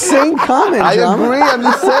an insane comment, I John. agree. I'm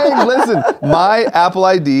just saying. Listen, my Apple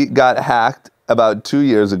ID got hacked about 2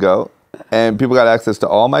 years ago, and people got access to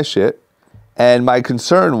all my shit. And my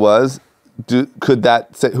concern was, could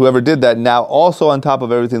whoever did that now also on top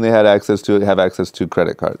of everything they had access to have access to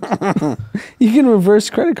credit cards? You can reverse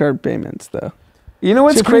credit card payments though. You know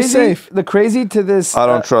what's It's pretty crazy? safe. The crazy to this. I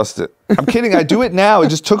don't trust it. I'm kidding. I do it now. It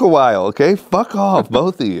just took a while. Okay, fuck off,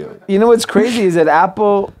 both of you. You know what's crazy is that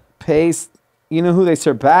Apple Pay. You know who they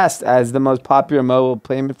surpassed as the most popular mobile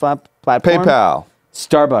payment platform? PayPal.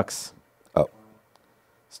 Starbucks. Oh.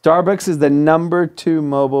 Starbucks is the #2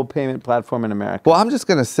 mobile payment platform in America. Well, I'm just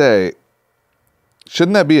gonna say,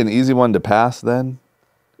 shouldn't that be an easy one to pass then?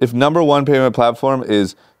 If #1 payment platform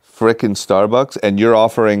is frickin' Starbucks and you're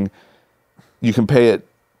offering, you can pay it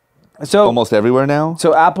So almost everywhere now.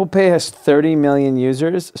 So Apple Pay has 30 million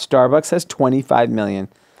users. Starbucks has 25 million.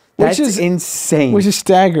 Which That's is- insane. Which is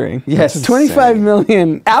staggering. Yes. 25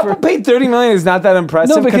 million. Apple paid 30 million is not that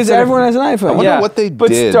impressive. No, because considering- everyone has an iPhone. I wonder Yeah, what they but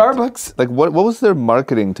did. Starbucks. Like, what was their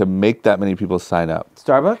marketing to make that many people sign up?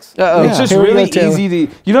 Starbucks? Uh-oh. It's just Here we go, really Taylor. easy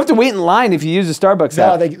to. You don't have to wait in line if you use a Starbucks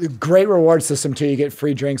No, app. they great reward system too. You get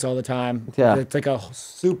free drinks all the time. Yeah. It's like a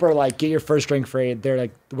super like get your first drink free. They're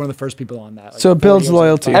like one of the first people on that. Like, So it 40 builds years old.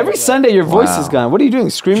 loyalty. Every Sunday, your voice Wow. is gone. What are you doing?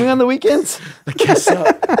 Screaming on the weekends? I guess so.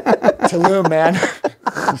 Tulum, man.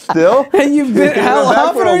 Still? You've been, how back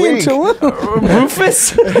often for a are you in week. Tulum?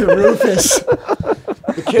 Rufus? Rufus.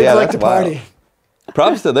 The kids Yeah, like to wow. party.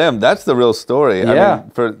 Props to them. That's the real story. I Yeah.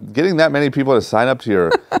 mean, for getting that many people to sign up to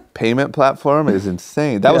your payment platform is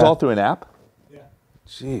insane. That was Yeah. all through an app? Yeah.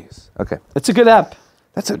 Jeez. Okay. It's a good app.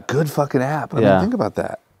 That's a good fucking app. I Yeah. mean, think about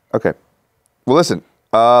that. Okay. Well, listen.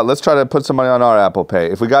 Let's try to put some money on our Apple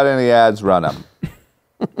Pay. If we got any ads, run them.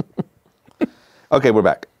 Okay, we're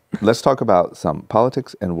back. Let's talk about some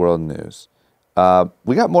politics and world news.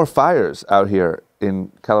 We got more fires out here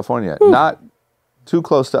in California. Not too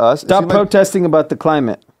close to us. It Stop seemed like- protesting about the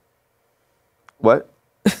climate. What?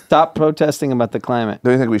 Stop protesting about the climate.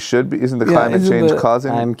 Do you think we should be? Isn't the Yeah, climate isn't change the-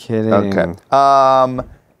 causing? I'm kidding. Okay.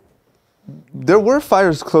 There were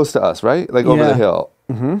fires close to us, right? Like over the Yeah. hill.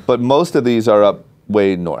 But most of these are up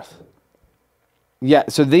way north. Yeah,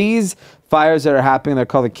 so these fires that are happening, they're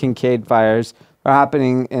called the Kincaid fires, are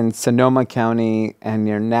happening in Sonoma County and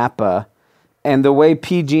near Napa. And the way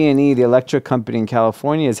PG&E, the electric company in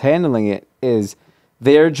California, is handling it is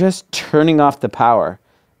they're just turning off the power.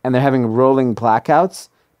 And they're having rolling blackouts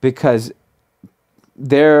because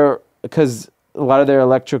a lot of their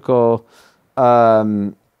electrical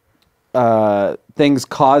things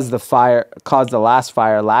caused the last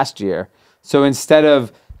fire last year. So instead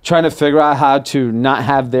of trying to figure out how to not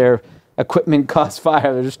have their equipment cause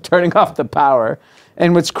fire, they're just turning off the power.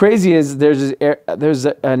 And what's crazy is there's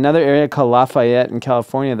another area called Lafayette in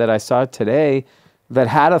California that I saw today that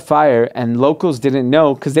had a fire, and locals didn't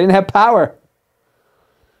know because they didn't have power.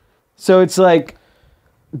 So it's like,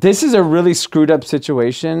 this is a really screwed up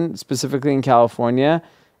situation, specifically in California.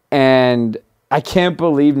 And I can't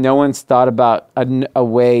believe no one's thought about a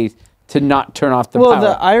way to not turn off the Well, power.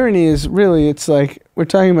 the irony is really, it's like we're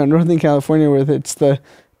talking about Northern California, where it's the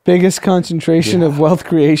biggest concentration of wealth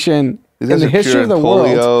creation These in guys the are history of the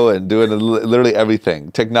curing polio world. and doing literally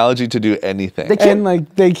everything. Technology to do anything. And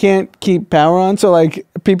like they can't keep power on, so like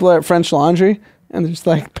people are at French Laundry, and there's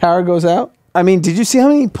like power goes out. I mean, did you see how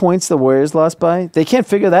many points the Warriors lost by? They can't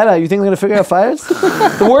figure that out. You think they're going to figure out fires?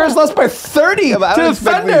 The Warriors lost by 30 Yeah, but I to don't the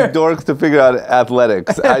expect Thunder. these dorks to figure out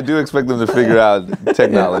athletics. I do expect them to figure out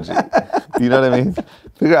technology. You know what I mean?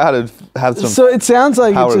 Figure out how to have some. So it sounds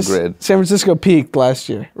like power it's just grid. San Francisco peaked last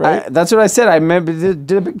year, right? That's what I said. I remember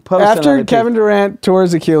did a big post on After that, Kevin Durant tore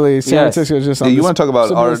his Achilles, San Yes. Francisco was just Yeah, on you this want to talk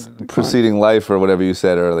about our submersive decline. preceding life or whatever you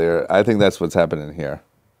said earlier? I think that's what's happening here.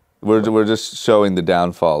 We're just showing the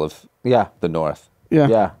downfall of Yeah. the North. Yeah.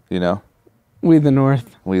 Yeah. You know, We the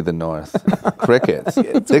North. we the North. Crickets.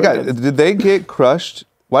 Did they get crushed?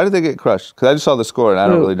 Why did they get crushed? Because I just saw the score and I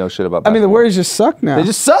don't Who? really know shit about. I mean, the basketball. Warriors just suck now. They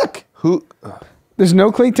just suck. Who? There's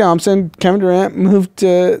no Klay Thompson. Kevin Durant moved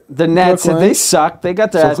to The Nets, Brooklyn. they suck. They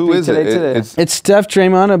got their So ass who beat is it? today. It's It's Steph,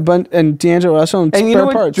 Draymond, and D'Angelo Russell, and And you spare know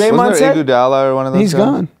what parts. Draymond wasn't said? there Iguodala or one of those? He's guys?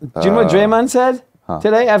 gone. Do you know what Draymond said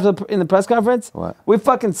today in the press conference? What? We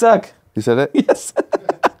fucking suck. He said it. Yes.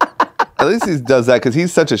 At least he does that because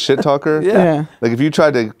he's such a shit talker. Yeah. Like if you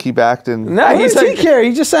tried to keep acting. No, Why he's does he like, care?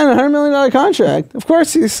 He just signed a $100 million contract. Of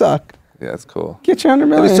course he suck. Yeah, that's cool. Get your $100 It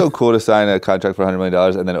million. was so cool to sign a contract for $100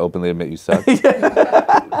 million and then openly admit you suck.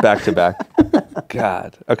 Back to back.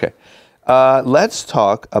 God. Okay. Let's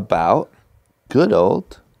talk about good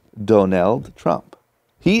old Donald Trump.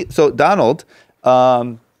 Donald,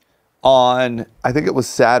 on I think it was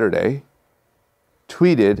Saturday,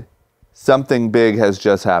 tweeted something big has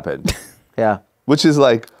just happened, yeah. which is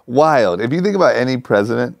like wild. If you think about any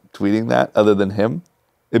president tweeting that other than him,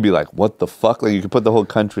 it'd be like, what the fuck? Like you could put the whole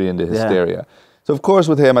country into hysteria. So of course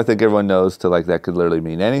with him, I think everyone knows that could literally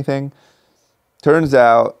mean anything. Turns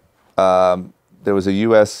out there was a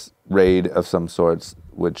U.S. raid of some sorts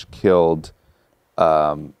which killed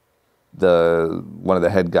one of the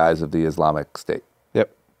head guys of the Islamic State.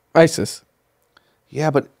 Yep. ISIS. Yeah,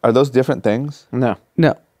 but are those different things? No.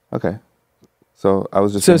 No. Okay. So I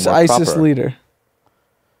was just So being it's more ISIS proper. leader.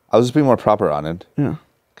 I was just being more proper on it. Yeah.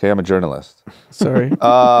 Okay, I'm a journalist. Sorry.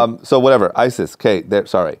 So whatever, ISIS. Okay,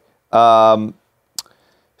 sorry.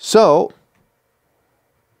 So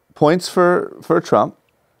points for Trump.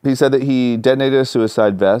 He said that he detonated a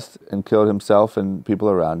suicide vest and killed himself and people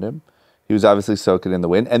around him. He was obviously soaking in the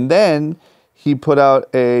wind. And then he put out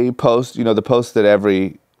a post, the post that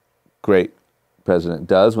every great president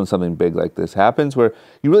does when something big like this happens, where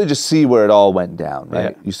you really just see where it all went down,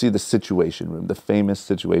 right? Yeah. You see the situation room, the famous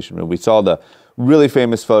situation room. We saw the really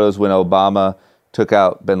famous photos when Obama took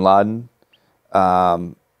out bin Laden.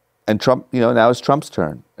 And Trump, now it's Trump's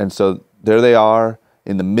turn. And so there they are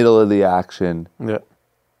in the middle of the action. Yeah.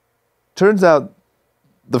 Turns out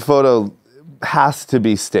the photo has to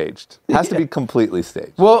be staged. Has to be completely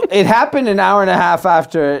staged. Well, it happened an hour and a half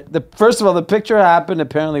after first of all, the picture happened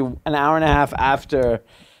apparently an hour and a half after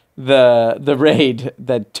the raid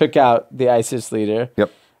that took out the ISIS leader.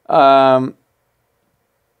 Yep.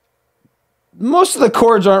 Most of the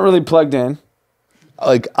cords aren't really plugged in.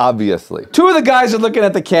 Like, obviously. Two of the guys are looking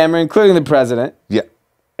at the camera, including the president. Yeah.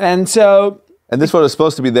 And so And this photo is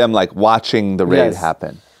supposed to be them, like, watching the raid Yes.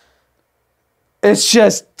 happen. it's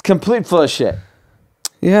just complete full of shit.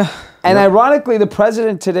 Yeah. And ironically, the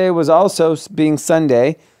president today was also, being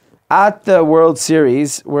Sunday, at the World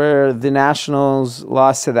Series where the Nationals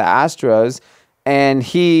lost to the Astros, and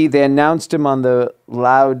they announced him on the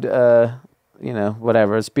loud,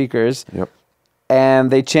 speakers. Yep. And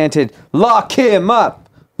they chanted, "Lock him up!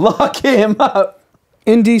 Lock him up!"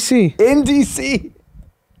 In D.C. in D.C.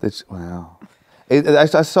 Wow. I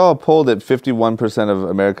saw a poll that 51% of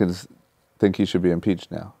Americans think he should be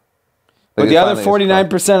impeached now. But Like, the it other finally is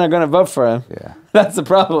 49% are going to vote for him. Yeah. That's the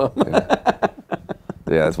problem.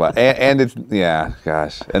 Yeah, that's why. And it's, yeah,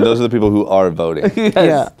 gosh. And those are the people who are voting.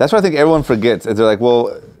 Yeah. That's what I think everyone forgets. Is they're like,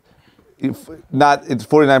 well, it's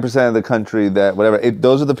 49% of the country that, whatever.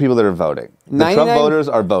 Those are the people that are voting. The Trump 99 voters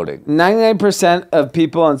are voting. 99% of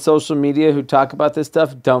people on social media who talk about this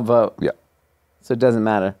stuff don't vote. Yeah. So it doesn't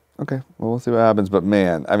matter. Okay, well, we'll see what happens. But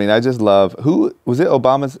man, I mean, I just love, who was it? It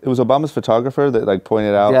was Obama's photographer that like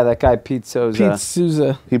pointed out. Yeah, that guy Pete Souza. Pete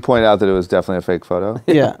Souza. He pointed out that it was definitely a fake photo.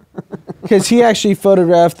 Yeah. Because he actually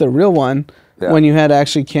photographed the real one Yeah. when you had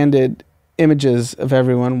actually candid images of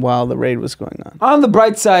everyone while the raid was going on. On the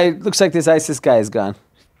bright side, looks like this ISIS guy is gone.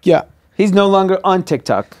 Yeah. He's no longer on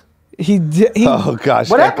TikTok. He Oh gosh.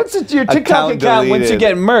 What happens to your TikTok account once you deleted.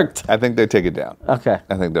 get murked? I think they take it down. Okay.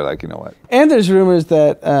 I think they're like, you know what? And there's rumors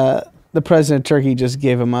that the president of Turkey just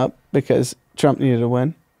gave him up because Trump needed to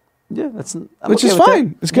win, Yeah, which is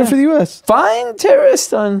fine. It's good for the U.S. Fine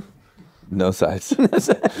terrorist on. No sides.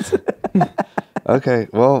 Okay,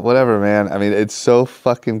 well, whatever, man. I mean, it's so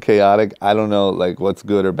fucking chaotic. I don't know, like, what's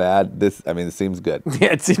good or bad. It seems good.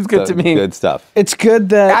 Yeah, it seems good So, to me. Good stuff. It's good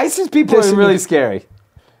that ISIS people are really scary.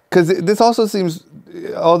 Because this also seems,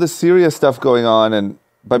 all this Syria stuff going on, and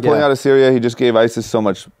by pulling Yeah. out of Syria, he just gave ISIS so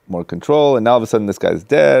much more control, and now all of a sudden this guy's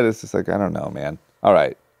dead. It's just like, I don't know, man. All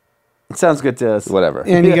right, It sounds good to us. whatever.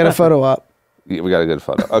 and you get a photo up. Yeah, we got a good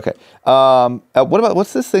photo. Okay.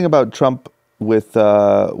 What's this thing about Trump with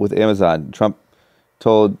Amazon? Trump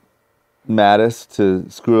told Mattis to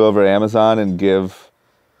screw over Amazon and give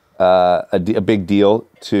a big deal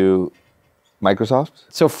to Microsoft.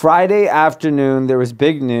 So Friday afternoon, there was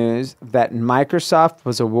big news that Microsoft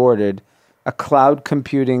was awarded a cloud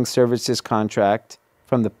computing services contract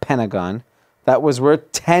from the Pentagon that was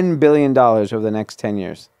worth $10 billion over the next 10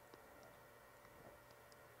 years.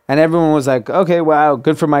 And everyone was like, okay, wow,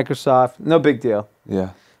 good for Microsoft. No big deal. Yeah.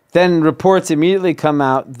 Then reports immediately come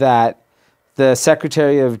out that the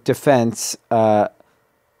Secretary of Defense,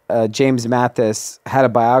 James Mattis, had a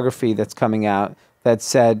biography that's coming out that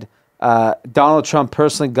said Donald Trump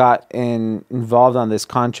personally got involved on this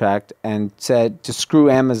contract and said to screw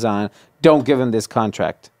Amazon, don't give him this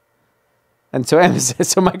contract. And so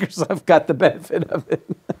Microsoft got the benefit of it.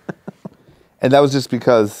 And that was just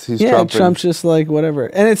because he's Yeah, Trump. Trump's just like whatever.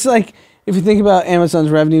 And it's like, if you think about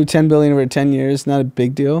Amazon's revenue, $10 billion over 10 years, not a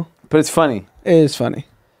big deal. But it's funny. It is funny.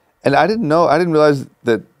 And I didn't realize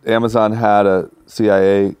that Amazon had a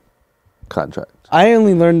CIA contract. I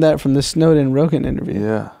only learned that from the Snowden Rogan interview.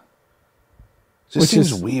 Yeah. Just Which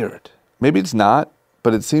seems is- weird. Maybe it's not,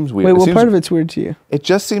 but it seems weird. Wait, It what seems- part of it's weird to you? It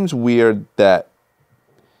just seems weird that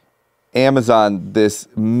Amazon, this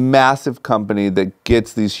massive company that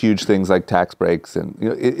gets these huge things like tax breaks and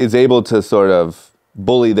is able to sort of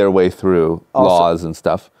bully their way through laws and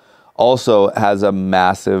stuff, also has a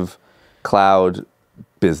massive cloud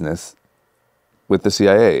business with the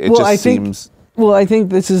CIA. I think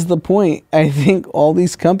this is the point. I think all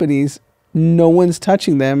these companies, no one's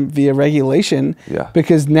touching them via regulation. Yeah.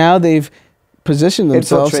 Because now they've positioned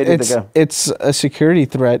themselves. Infiltrated the go. It's a security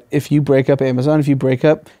threat. If you break up Amazon, if you break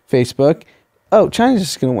up Facebook, China's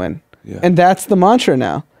just going to win. Yeah. And that's the mantra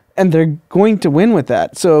now. And they're going to win with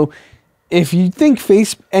that. So if you think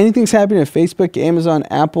anything's happening to Facebook, Amazon,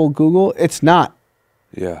 Apple, Google, it's not.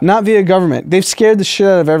 Yeah. Not via government. They've scared the shit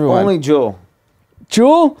out of everyone. Only Jewel.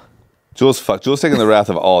 Jewel? Jules taking the wrath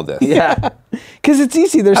of all this. Yeah. Because it's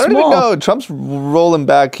easy. They're I don't small. even know. Trump's rolling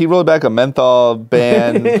back. He rolled back a menthol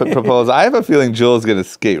ban proposal. I have a feeling Jules going to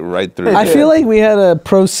skate right through. I feel like we had a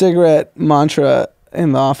pro-cigarette mantra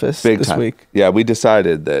in the office Big this time. week. Yeah, we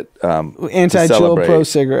decided that Anti-Jewel,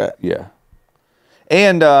 pro-cigarette. Yeah.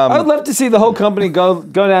 And I would love to see the whole company go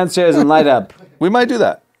downstairs and light up. we might do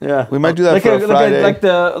that. Yeah. We might do that for a Friday. like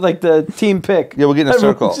the team pick. Yeah, we'll get in a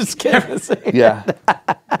circle. Just canvassing. Yeah.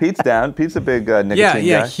 Pete's down. Pete's a big nicotine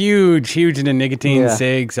Yeah, guy. huge into nicotine, Yeah.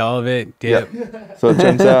 cigs, all of it, dip. So it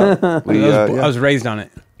turns out I was raised on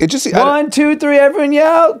it. it just 1, 2, 3, everyone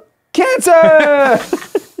yell, cancer!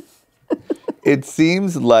 it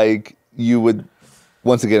seems like you would,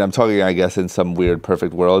 once again, I'm talking, I guess, in some weird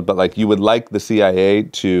perfect world, but like you would like the CIA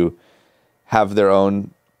to have their own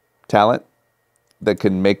talent that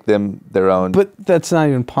can make them their own. But that's not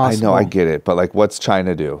even I possible. know, I get it, but like, what's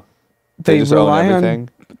China do? They just own rely everything.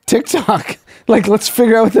 on TikTok. Like, let's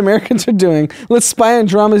figure out what the Americans are doing. Let's spy on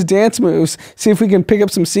Drama's dance moves. See if we can pick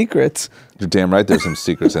up some secrets. You're damn right. There's some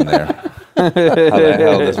secrets in there. How the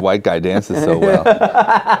hell this white guy dances so well?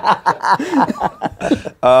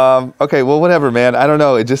 Okay, well, whatever, man. I don't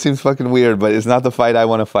know. It just seems fucking weird, but it's not the fight I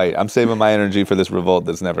want to fight. I'm saving my energy for this revolt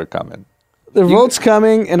that's never coming. The revolt's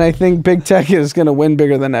coming, and I think big tech is going to win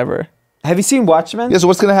bigger than ever. Have you seen Watchmen? Yeah, so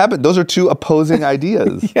what's going to happen? Those are two opposing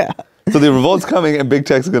ideas. Yeah. So the revolt's coming and big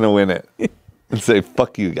tech's going to win it. And say,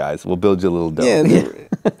 fuck you guys. We'll build you a little dough. Yeah.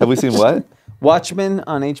 Have we seen what? Watchmen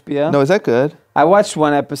on HBO. No, is that good? I watched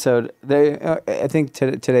one episode. I think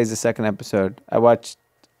today's the second episode. I watched,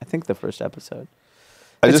 I think, the first episode.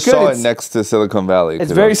 I It's just good. saw it It's- next to Silicon Valley.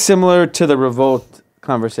 It's very similar to the revolt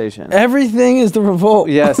conversation. Everything is the revolt.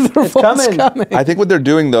 Yes, the it's revolt's coming. I think what they're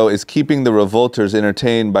doing, though, is keeping the revolters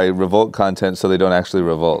entertained by revolt content so they don't actually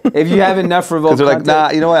revolt. If you have enough revolt Because they're like, content. nah,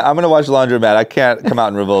 you know what? I'm going to watch Laundromat. I can't come out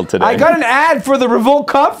and revolt today. I got an ad for the revolt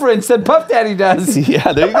conference that Puff Daddy does.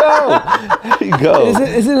 Yeah, there you go. There you go.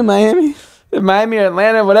 Is it in Miami? In Miami or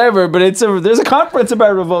Atlanta, whatever, but there's a conference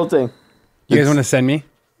about revolting. You guys want to send me?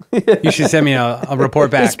 You should send me a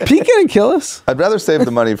report Is back. Pete going to kill us? I'd rather save the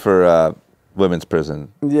money for women's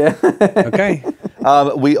prison. Yeah. Okay.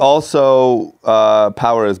 We also,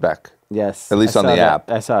 Power is back. Yes. At least I on saw the that.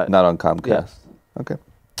 app. I saw it. Not on Comcast. Yeah. Okay.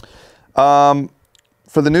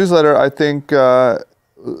 For the newsletter, I think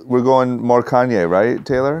we're going more Kanye, right,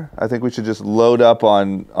 Taylor? I think we should just load up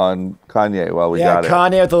on Kanye while we Yeah, got it.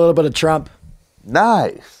 Kanye with a little bit of Trump.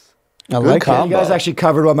 Nice. I like combo. it. You guys actually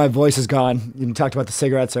covered why my voice is gone. You talked about the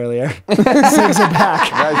cigarettes earlier. Cigs are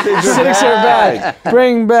back. Nice. Cigs are back.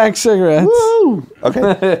 Bring back cigarettes.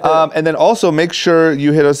 Okay. And then also make sure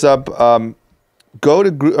you hit us up. Go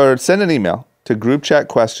to or send an email to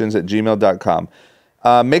groupchatquestions@gmail.com.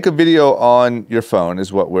 Make a video on your phone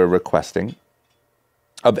is what we're requesting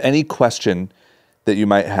of any question that you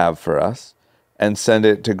might have for us, and send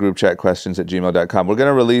it to groupchatquestions@gmail.com. We're going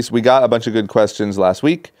to release. We got a bunch of good questions last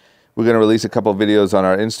week. We're going to release a couple of videos on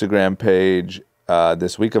our Instagram page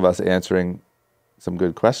this week of us answering some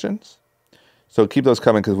good questions. So keep those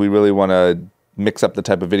coming because we really want to mix up the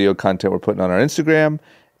type of video content we're putting on our Instagram.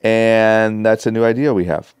 And that's a new idea we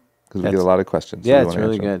have because we get a lot of questions. Yeah, we it's wanna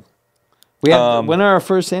really answer them. good. We have, when are our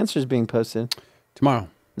first answers being posted? Tomorrow.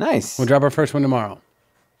 Nice. We'll drop our first one tomorrow.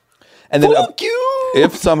 And then you.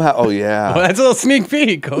 if somehow, oh yeah. Well, that's a little sneak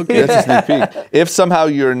peek. Okay. That's a sneak peek. If somehow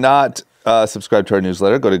you're not subscribed to our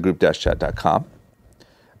newsletter, go to group-chat.com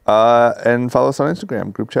and follow us on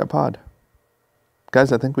Instagram, Group Chat Pod.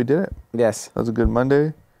 Guys, I think we did it. Yes. That was a good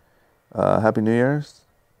Monday. Happy New Year's.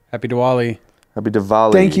 Happy Diwali. Happy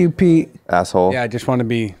Diwali. Thank you, Pete. asshole. Yeah, I just want to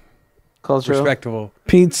be Cultural. respectable.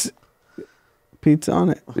 Pete's on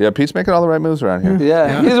it. Yeah, Pete's making all the right moves around here.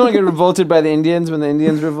 Yeah. He doesn't want to get revolted by the Indians when the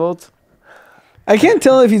Indians revolt. I can't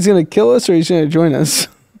tell if he's going to kill us or he's going to join us.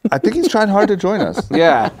 I think he's trying hard to join us.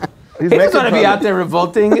 Yeah. He's He doesn't making want to be out there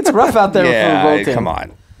revolting. It's rough out there for revolting. come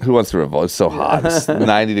on. Who wants to revolt? It's so hot. It's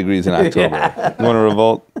 90 degrees in October. You want to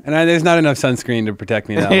revolt? And there's not enough sunscreen to protect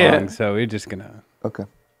me that Yeah. long, so we're just going to... Okay.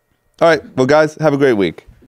 All right. Well, guys, have a great week.